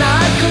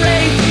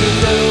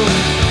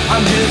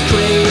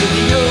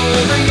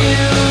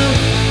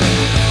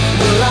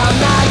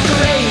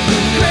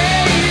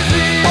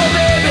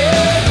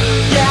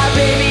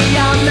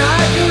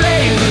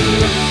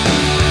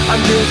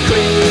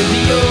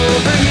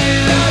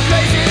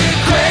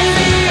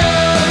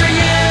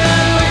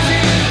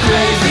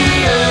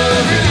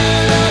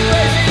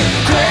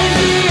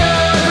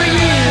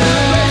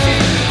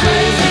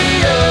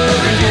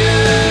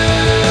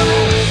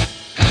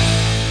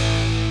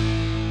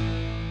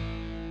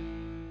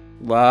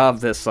 love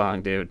this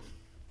song, dude.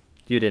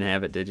 You didn't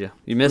have it, did you?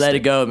 You missed Let it.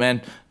 It Go,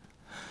 man.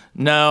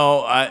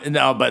 No,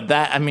 but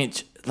that, I mean,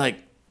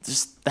 like,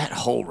 just that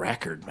whole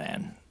record,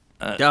 man.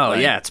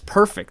 Yeah, it's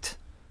perfect.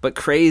 But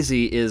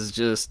Crazy is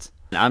just,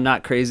 I'm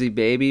not crazy,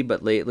 baby,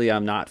 but lately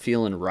I'm not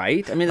feeling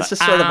right. I mean, it's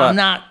just sort of I'm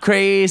not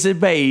crazy,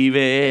 baby.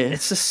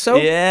 It's just so...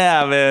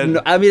 Yeah, man.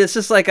 I mean, it's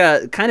just like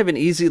a kind of an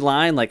easy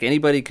line. Like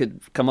anybody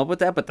could come up with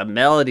that, but the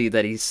melody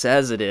that he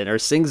says it in or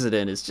sings it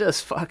in is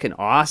just fucking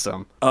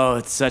awesome. Oh,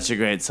 it's such a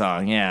great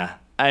song. Yeah.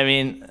 I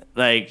mean,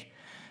 like,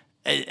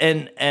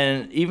 and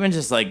even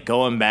just like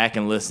going back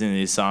and listening to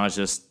these songs,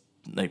 just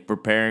like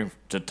preparing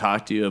to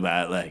talk to you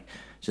about, like,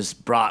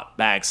 just brought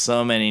back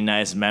so many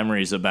nice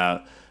memories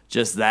about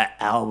just that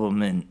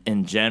album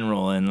in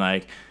general. And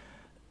like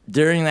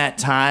during that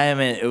time,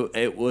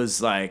 it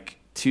was like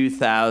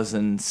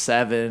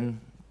 2007,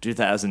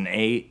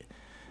 2008.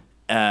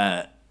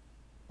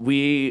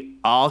 We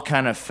all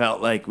kind of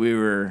felt like we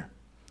were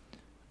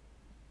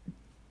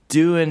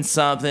doing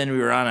something. We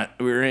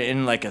were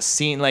in like a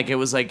scene. Like it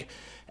was like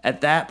at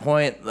that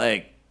point,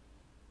 like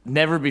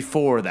never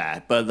before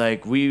that, but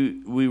like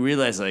we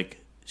realized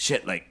like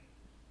shit, like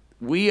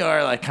we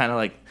are like kind of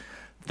like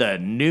the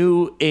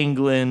New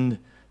England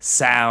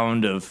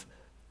sound of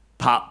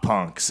pop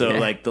punk. So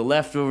like the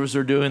Leftovers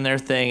were doing their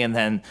thing, and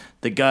then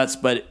the Guts,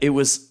 but it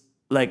was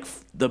like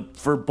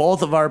for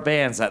both of our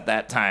bands at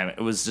that time,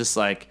 it was just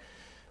like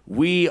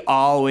we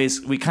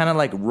kind of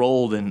like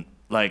rolled in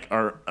like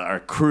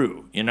our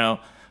crew, you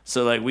know?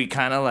 So like we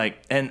kind of like,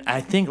 and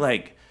I think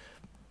like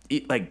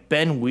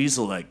Ben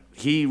Weasel, like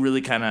he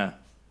really kind of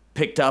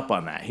picked up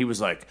on that. He was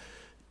like,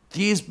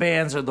 these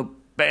bands are the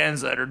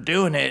bands that are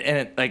doing it, and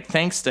it, like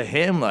thanks to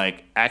him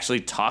like actually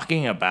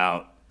talking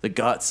about the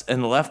Guts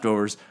and the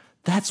Leftovers,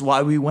 that's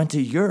why we went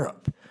to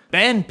Europe.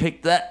 Ben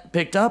picked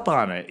up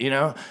on it, you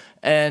know,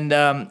 and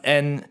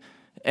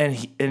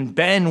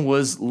Ben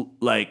was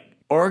like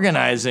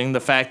organizing the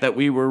fact that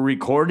we were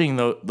recording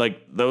the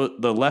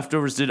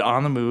Leftovers did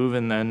On the Move,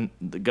 and then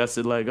the Guts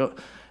did Let It Go.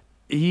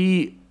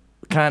 He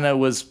kind of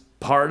was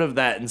part of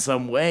that in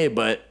some way,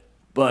 but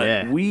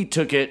we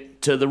took it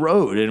to the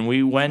road, and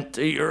we went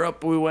to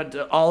Europe. We went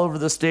to all over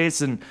the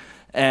States, and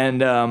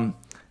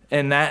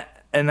that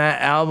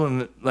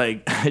album,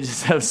 like I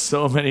just have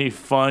so many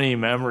funny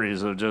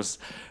memories of just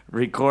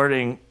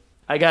recording.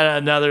 I got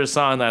another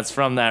song that's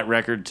from that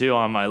record too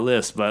on my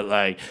list, but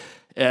like,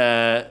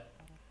 what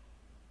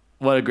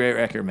a great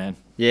record, man.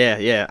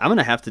 Yeah. I'm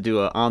gonna have to do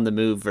a On the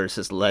Move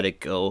versus Let It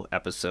Go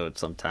episode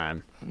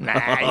sometime. Nah,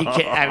 you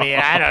can't. I mean,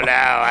 I don't know.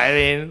 I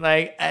mean,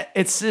 like,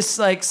 it's just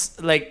like,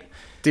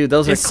 dude,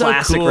 those are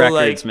classic cool,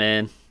 records, like,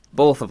 man.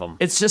 Both of them.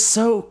 It's just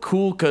so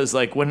cool because,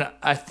 like, when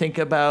I think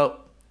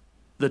about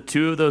the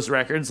two of those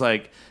records,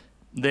 like,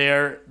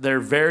 they're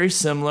very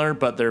similar,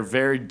 but they're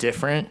very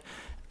different,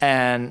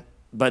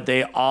 but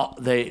they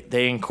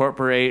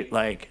incorporate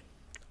like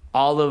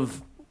all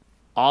of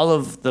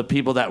the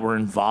people that were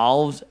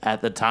involved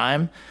at the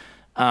time.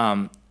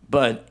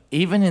 But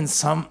even in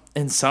some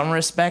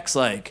respects,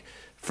 like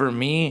for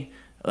me,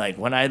 like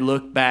when I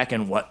look back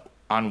and what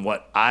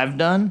I've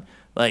done,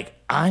 like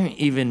I'm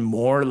even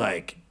more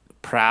like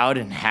proud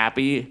and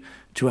happy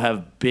to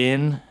have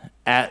been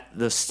at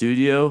the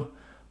studio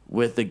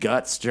with the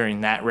Guts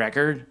during that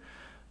record.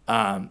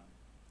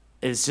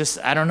 It's just,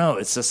 I don't know.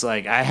 It's just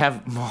like I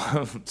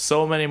have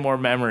so many more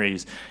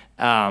memories.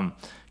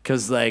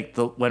 Cause like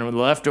when the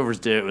Leftovers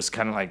did it was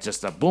kind of like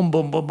just a boom,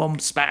 boom, boom, boom,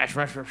 smash,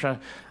 smash, smash, smash.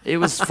 It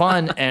was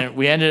fun, and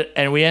we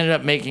ended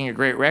up making a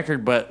great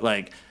record. But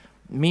like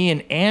me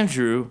and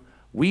Andrew,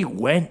 we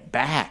went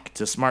back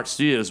to Smart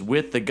Studios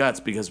with the Guts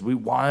because we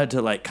wanted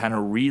to like kind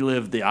of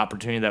relive the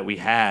opportunity that we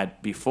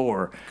had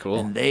before. Cool.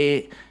 And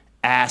they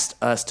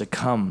asked us to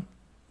come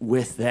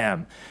with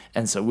them,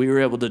 and so we were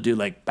able to do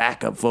like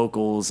backup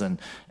vocals, and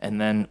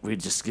then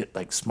we'd just get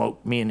like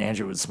smoke. Me and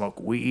Andrew would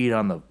smoke weed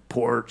on the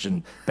porch,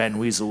 and Ben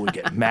Weasel would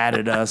get mad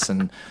at us,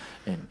 and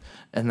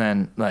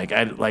then like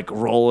I'd like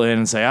roll in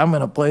and say I'm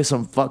gonna play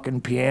some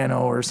fucking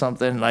piano or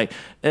something, like,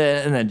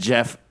 and then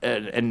Geoff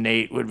and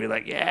Nate would be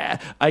like, yeah.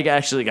 I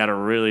actually got a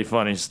really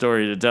funny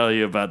story to tell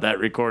you about that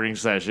recording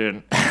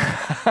session.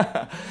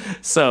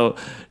 So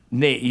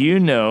Nate, you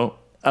know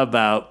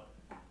about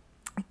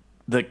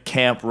the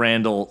Camp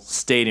Randall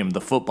Stadium,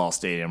 the football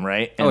stadium,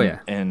 right?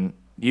 And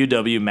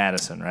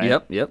UW-Madison,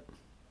 right? Yep.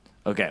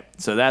 Okay,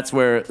 so that's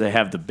where they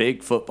have the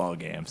big football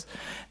games.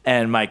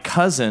 And my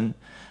cousin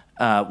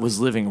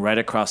was living right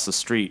across the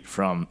street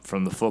from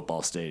the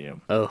football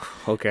stadium. Oh,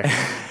 okay.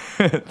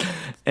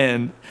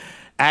 And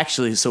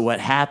actually, so what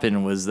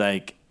happened was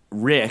like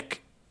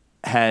Rick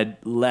had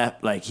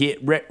left, like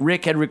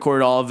Rick had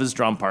recorded all of his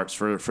drum parts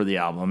for the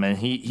album, and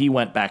he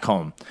went back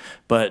home.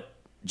 But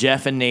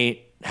Geoff and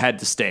Nate had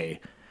to stay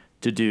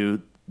to do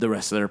the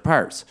rest of their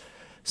parts.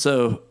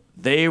 So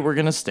they were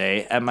going to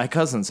stay at my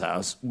cousin's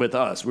house with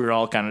us. We were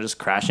all kind of just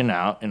crashing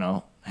out, you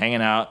know,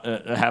 hanging out,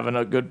 having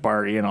a good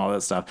party and all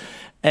that stuff.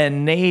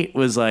 And Nate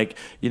was like,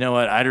 you know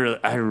what,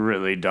 I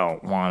really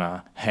don't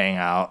want to hang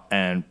out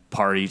and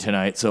party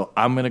tonight, so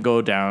I'm going to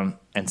go down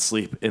and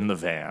sleep in the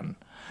van.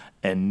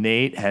 And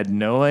Nate had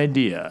no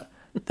idea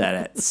that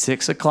at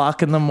 6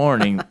 o'clock in the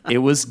morning, it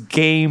was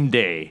game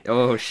day.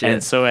 Oh, shit.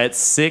 And so at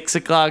 6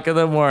 o'clock in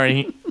the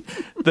morning,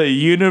 the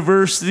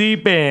university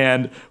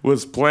band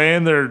was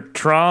playing their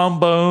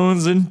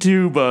trombones and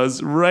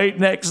tubas right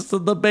next to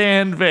the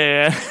band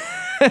van.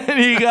 And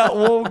he got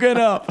woken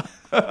up.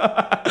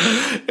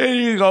 And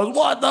he goes,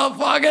 what the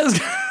fuck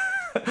is...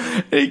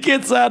 He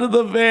gets out of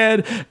the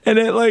van, and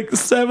at like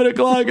 7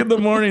 o'clock in the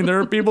morning, there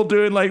are people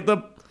doing like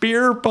the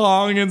beer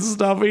pong and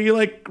stuff. He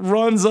like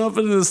runs up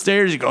into the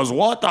stairs. He goes,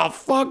 what the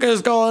fuck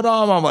is going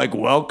on? I'm like,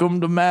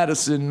 welcome to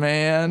Madison,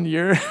 man.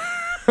 You're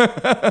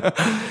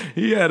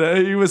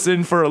he was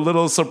in for a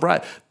little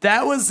surprise.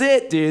 That was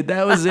it, dude.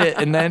 That was it.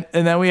 And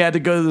then we had to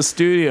go to the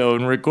studio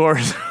and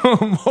record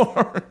some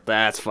more.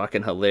 That's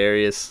fucking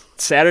hilarious.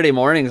 Saturday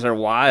mornings are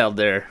wild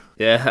there.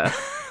 Yeah.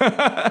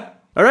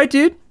 All right,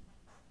 dude.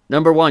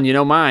 Number one, you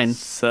know mine.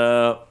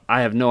 So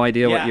I have no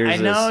idea what yours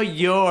is. I know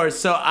yours.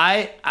 So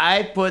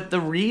I put The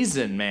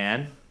Reason,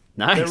 man.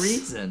 Nice. The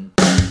Reason.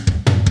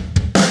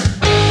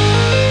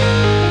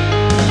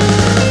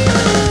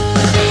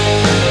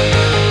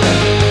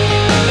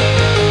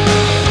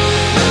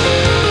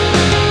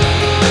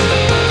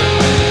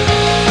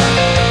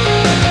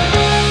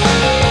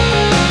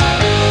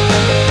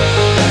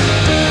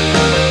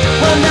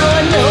 Well, no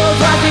one knows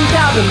why things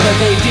happen, but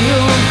they do.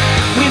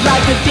 We'd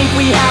like to think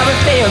we have a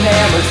say on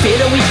them or say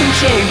that we can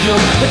change them,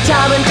 but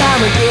time and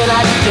time again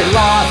I just get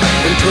lost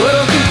in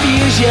total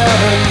confusion.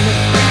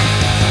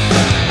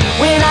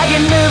 When I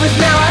get nervous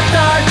now I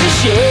start to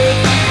shake,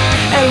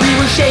 and we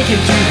were shaking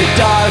through the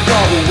dark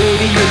all the way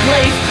to your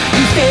place.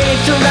 You say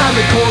it's around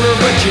the corner,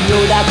 but you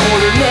know that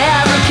corner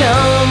never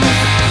comes.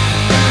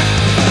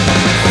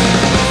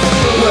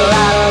 Well,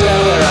 I don't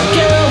know where I'm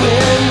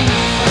going.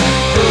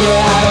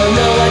 Yeah, I don't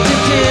know what to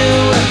do.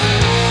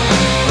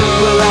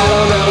 Well, I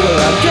don't know where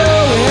I'm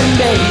going,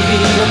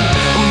 baby,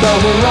 but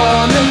we're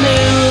on the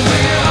move.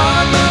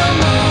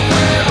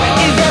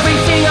 Is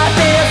everything I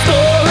say a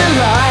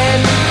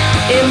storyline?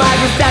 Am I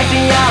just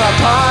acting out a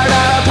part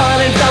of a pawn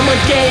in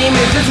someone's game?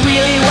 Is this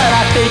really what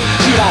I think?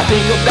 Should I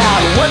think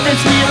about what this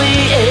really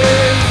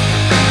is?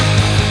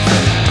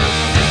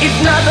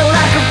 It's not the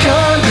lack of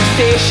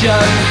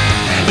conversation,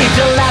 it's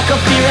a lack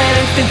of fear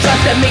and instant trust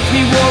that makes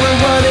me wanna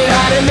run and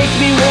hide. It makes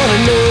me wanna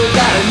know,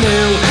 gotta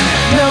know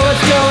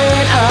what's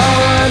going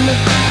on.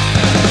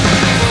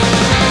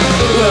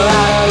 Well,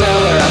 I don't know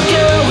where I'm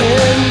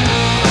going.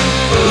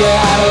 Yeah,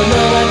 I don't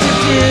know what to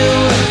do.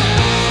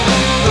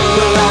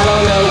 Well, I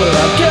don't know where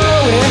I'm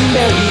going,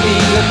 baby,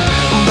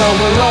 but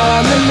we're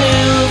on the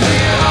move.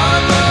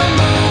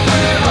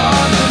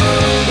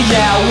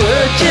 Yeah,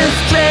 we're just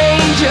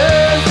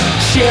strangers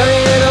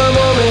sharing a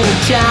moment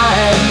of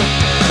time.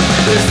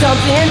 There's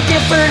something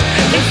different,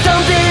 it's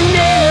something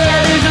new.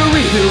 There's a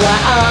reason why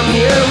I'm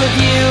here with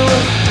you.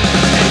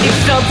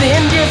 It's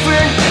something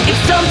different, it's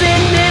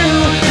something new.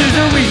 There's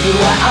a reason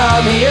why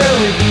I'm here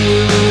with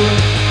you.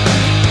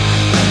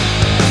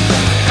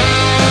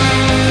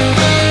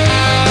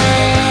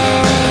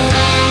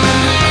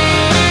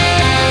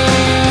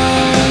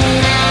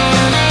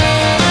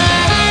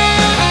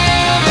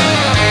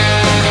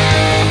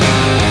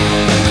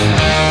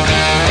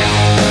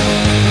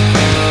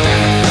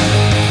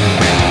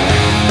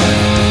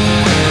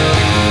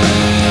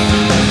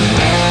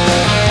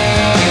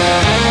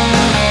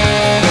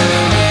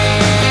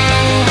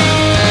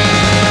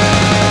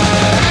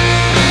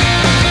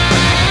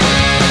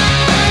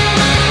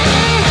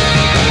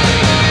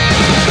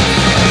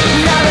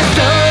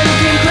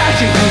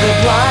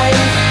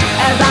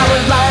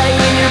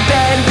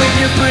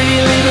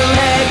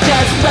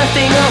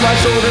 On my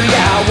shoulder,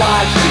 yeah, I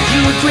watched as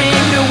you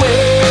dreamed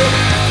away.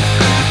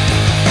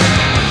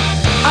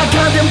 I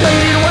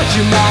contemplated what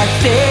you might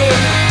say.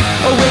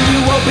 When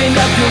you opened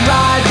up your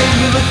eyes and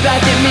you looked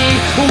back at me,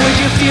 would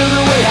you feel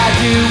the way I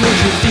do? Would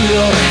you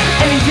feel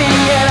anything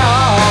at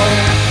all?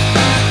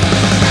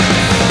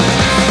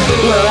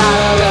 Well, I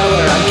don't know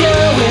where I'm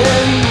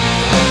going.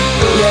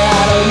 Yeah,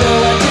 I don't know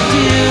what to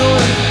do.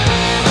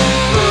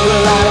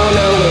 Well, I don't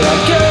know where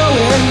I'm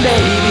going,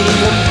 baby,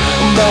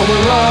 but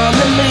we're on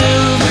the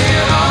move.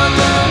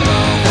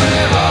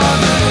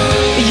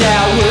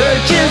 Yeah, we're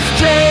just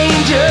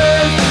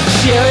strangers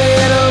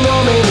sharing a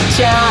moment of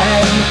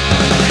time.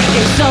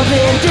 It's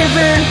something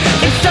different,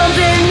 it's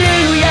something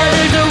new. Yeah,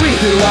 there's a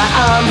reason why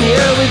I'm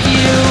here with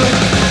you.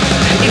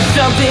 It's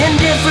something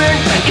different,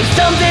 it's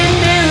something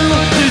new.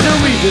 There's a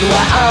reason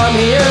why I'm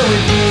here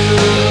with you.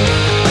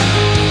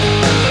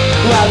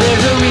 Well,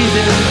 there's a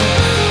reason.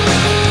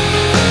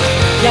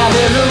 Yeah,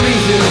 there's a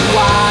reason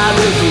why.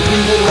 There's a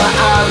reason why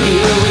I'm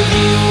here with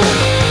you.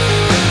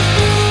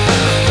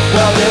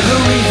 Well, there's a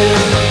reason.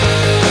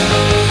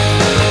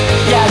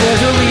 Yeah,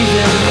 there's a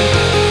reason.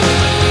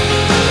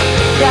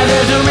 Yeah,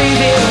 there's a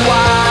reason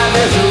why.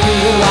 There's a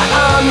reason why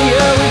I'm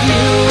here with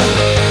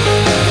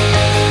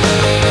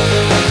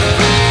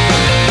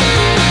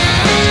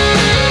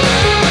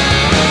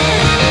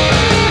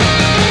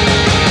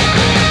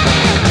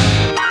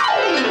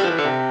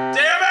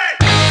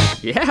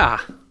you. Yeah.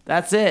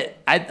 That's it.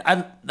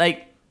 I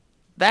like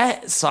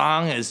that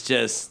song is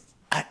just,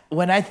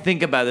 when I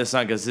think about this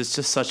song, because it's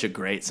just such a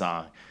great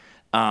song.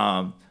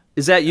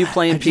 Is that you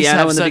playing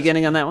piano in the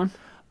beginning on that one?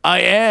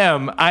 I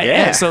am.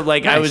 So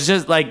like, Nice. I was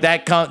just like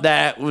that.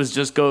 That was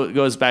just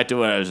goes back to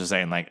what I was just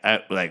saying.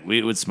 Like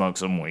we would smoke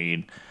some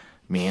weed,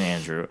 me and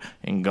Andrew,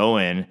 and go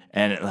in,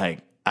 and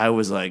I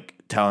was like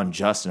telling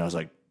Justin, I was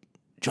like,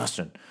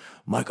 Justin,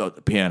 Mike out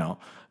the piano,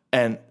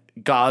 and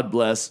God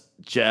bless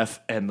Geoff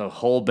and the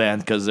whole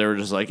band, because they were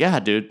just like, yeah,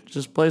 dude,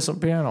 just play some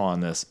piano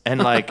on this,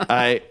 and like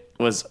I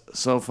was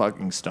so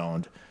fucking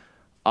stoned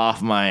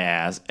off my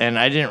ass, and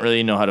I didn't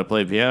really know how to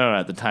play piano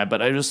at the time,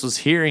 but I just was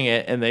hearing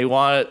it, and they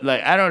wanted,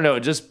 like, I don't know,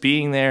 just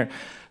being there.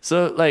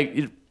 So like,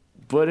 you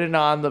put it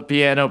on the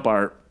piano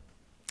part,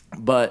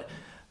 but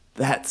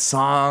that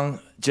song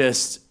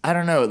just, I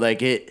don't know,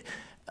 like it,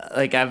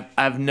 like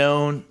I've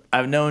known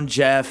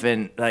Geoff,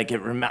 and like it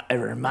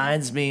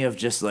reminds me of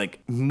just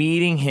like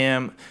meeting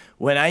him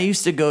when I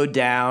used to go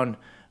down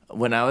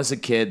when I was a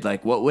kid.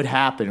 Like what would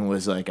happen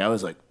was like I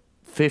was like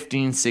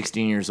 15,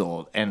 16 years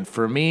old, and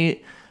for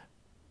me,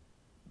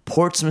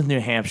 Portsmouth,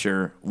 New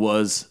Hampshire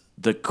was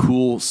the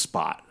cool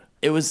spot.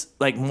 It was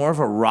like more of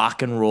a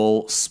rock and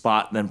roll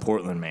spot than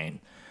Portland,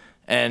 Maine.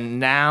 And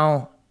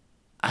now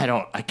I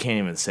can't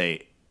even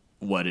say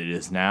what it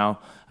is now.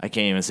 I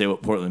can't even say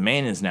what Portland,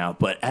 Maine is now.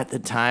 But at the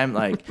time,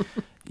 like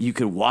you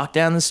could walk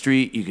down the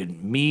street, you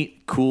could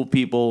meet cool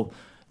people,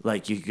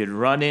 like you could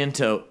run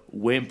into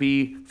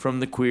Wimpy from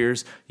the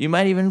Queers. You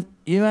might even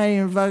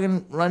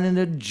fucking run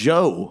into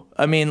Joe.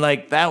 I mean,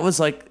 like that was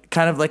like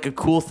kind of like a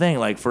cool thing,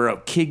 like for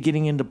a kid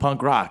getting into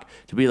punk rock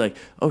to be like,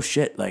 oh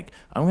shit, like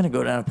I'm gonna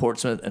go down to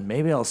Portsmouth and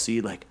maybe I'll see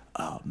like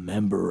a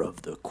member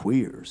of the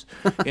Queers,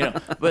 you know.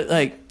 but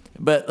like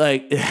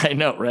I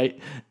know, right?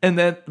 And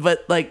then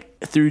but like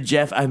through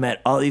Geoff, I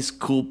met all these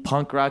cool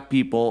punk rock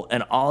people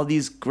and all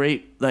these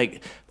great,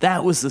 like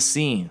that was the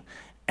scene.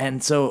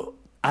 And so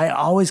I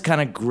always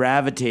kind of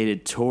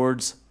gravitated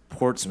towards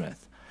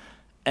Portsmouth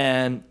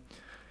and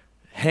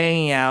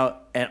hanging out,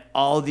 and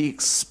all the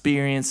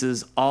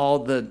experiences, all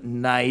the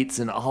nights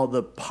and all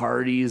the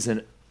parties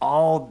and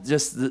all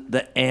just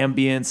the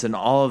ambience and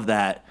all of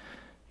that.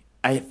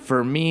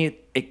 For me,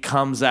 it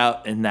comes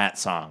out in that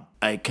song.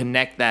 I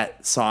connect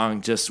that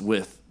song just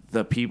with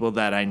the people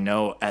that I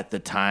know at the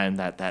time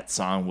that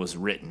song was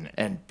written,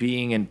 and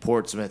being in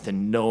Portsmouth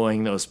and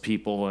knowing those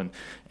people,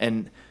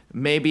 and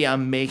maybe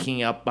I'm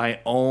making up my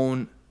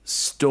own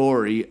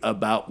story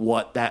about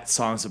what that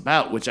song's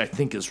about, which I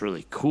think is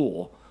really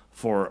cool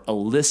for a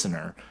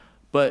listener.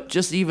 But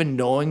just even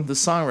knowing the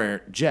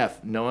songwriter,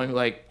 Geoff, knowing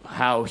like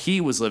how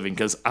he was living,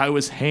 because I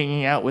was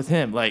hanging out with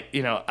him. Like,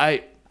 you know,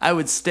 I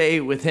would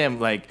stay with him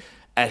like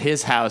at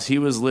his house. He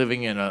was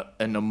living in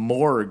a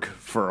morgue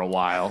for a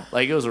while.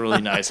 Like it was a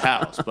really nice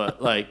house,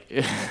 but like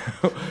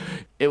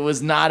it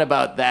was not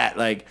about that.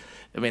 Like,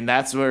 I mean,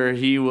 that's where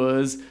he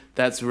was,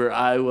 that's where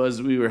I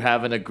was. We were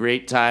having a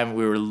great time.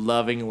 We were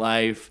loving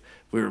life.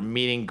 We were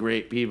meeting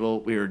great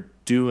people. We were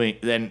doing,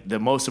 then the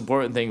most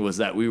important thing was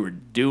that we were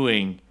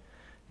doing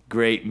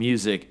great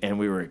music and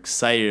we were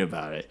excited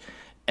about it.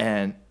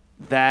 And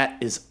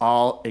that is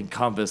all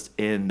encompassed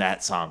in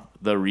that song,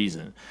 The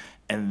Reason.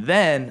 And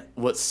then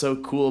what's so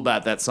cool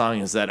about that song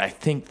is that I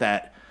think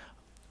that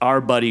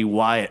our buddy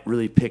Wyatt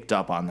really picked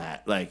up on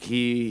that. Like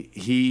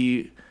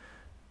he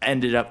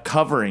ended up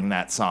covering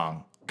that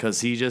song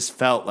because he just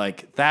felt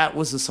like that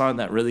was the song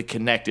that really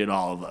connected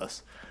all of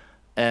us.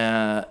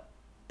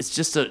 It's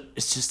just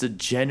a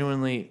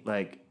genuinely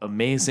like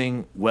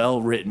amazing,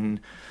 well-written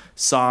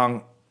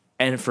song.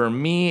 And for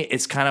me,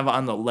 it's kind of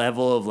on the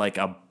level of like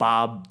a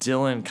Bob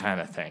Dylan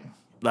kind of thing.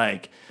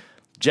 Like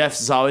Geoff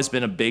has always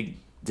been a big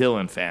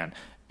Dylan fan,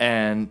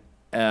 and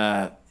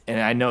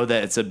I know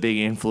that it's a big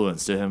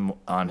influence to him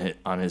on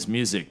his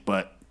music.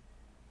 But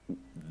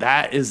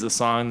that is the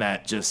song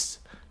that just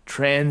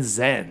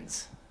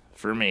transcends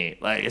for me.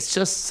 Like it's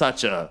just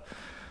such a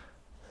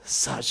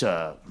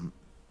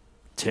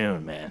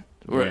tune, man.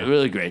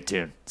 Really great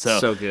tune.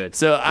 So good.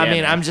 So I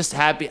mean, man. I'm just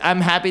happy.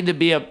 I'm happy to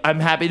be a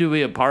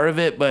part of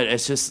it. But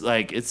it's just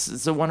like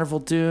it's a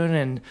wonderful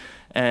tune,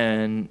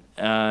 and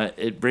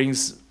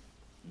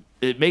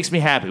it makes me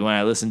happy when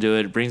I listen to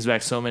it. It brings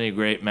back so many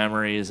great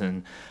memories,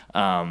 and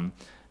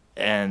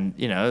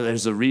you know,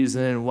 there's a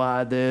reason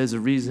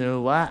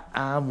why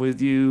I'm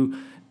with you,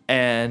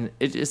 and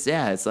it just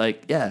it's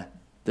like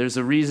there's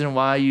a reason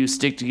why you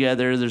stick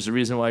together. There's a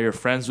reason why you're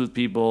friends with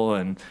people,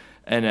 and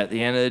at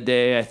the end of the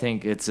day, I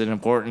think it's an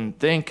important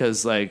thing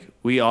because, like,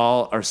 we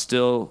all are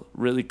still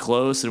really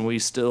close and we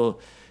still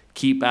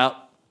keep out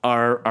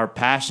our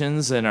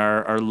passions and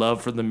our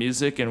love for the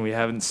music, and we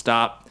haven't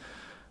stopped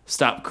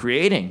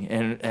creating,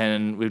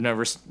 and we've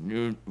never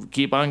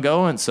keep on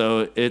going.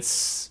 So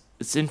it's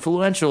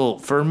influential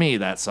for me,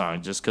 that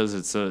song, just because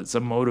it's a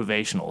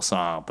motivational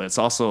song, but it's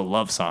also a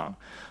love song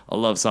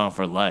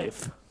for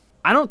life.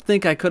 I don't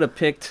think I could have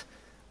picked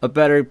a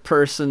better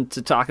person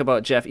to talk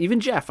about Geoff. Even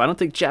Geoff. I don't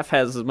think Geoff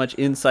has as much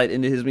insight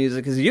into his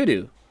music as you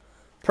do.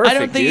 Perfect, I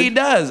don't think dude. he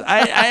does. I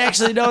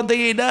actually don't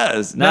think he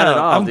does. Not at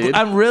all, dude.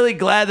 I'm really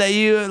glad that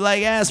you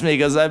like asked me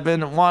because I've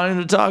been wanting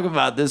to talk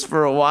about this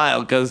for a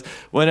while. Because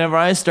whenever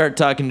I start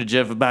talking to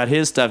Geoff about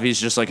his stuff, he's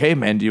just like, "Hey,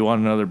 man, do you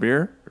want another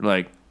beer?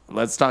 Like,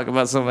 let's talk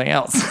about something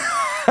else."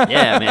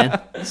 Yeah,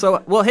 man.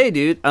 So, well, hey,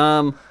 dude.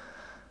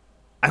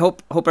 I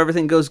hope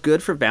everything goes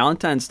good for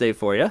Valentine's Day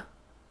for you.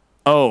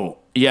 Oh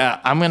yeah,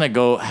 I'm gonna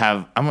go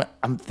have.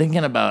 I'm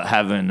thinking about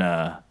having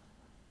a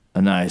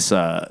nice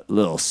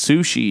little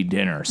sushi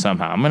dinner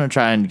somehow. I'm gonna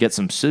try and get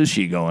some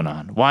sushi going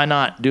on. Why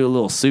not do a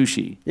little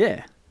sushi?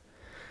 Yeah.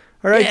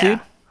 All right, Yeah. dude.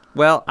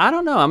 Well, I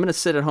don't know. I'm gonna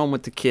sit at home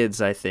with the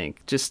kids. I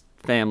think just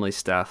family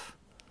stuff.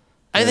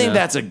 I think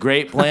that's a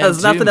great plan.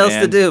 There's nothing else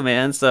to do,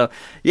 man. So,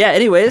 yeah.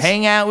 Anyways,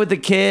 Hang out with the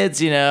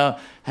kids, you know.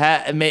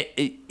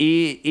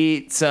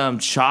 Eat some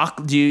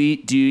chocolate. Do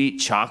you eat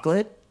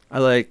chocolate? I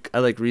like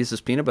Reese's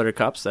peanut butter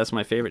cups. That's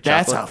my favorite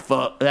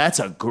chocolate. That's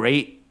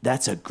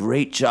a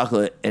great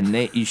chocolate, and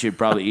Nate, you should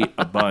probably eat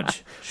a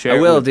bunch. Share I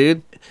it will, with-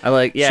 dude.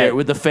 Share it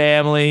with the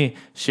family.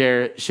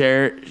 Share.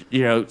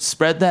 You know,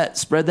 spread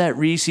that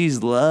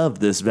Reese's love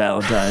this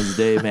Valentine's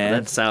Day, man.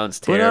 That sounds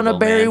Put terrible. on a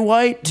Barry man.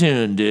 White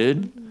tune,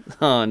 dude.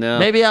 Oh no.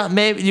 Maybe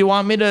you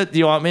want me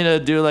to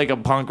do like a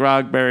punk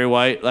rock Barry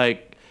White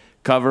like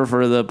cover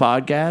for the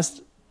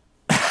podcast?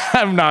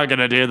 I'm not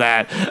gonna do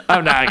that.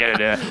 I'm not gonna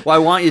do it. Well, I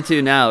want you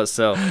to now.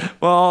 So,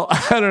 Well,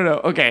 I don't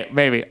know. Okay,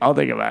 maybe I'll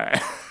think about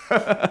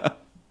it.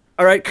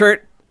 all right,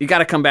 Kurt, you got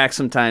to come back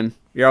sometime.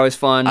 You're always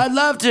fun. I'd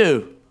love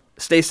to.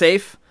 Stay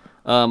safe.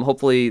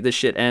 Hopefully this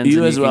shit ends. You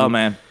and as well, can-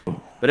 man.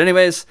 But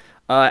anyways,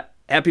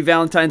 happy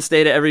Valentine's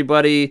Day to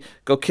everybody.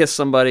 Go kiss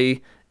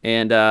somebody,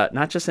 and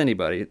not just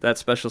anybody. That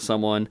special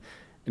someone,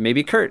 and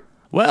maybe Kurt.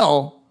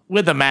 Well,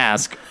 with a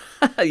mask.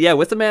 Yeah,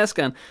 with the mask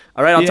on.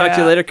 All right, I'll talk to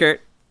you Yeah. later, Kurt.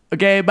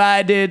 Okay,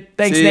 bye, dude.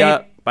 Thanks, See ya.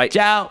 Nate. Bye.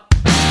 Ciao.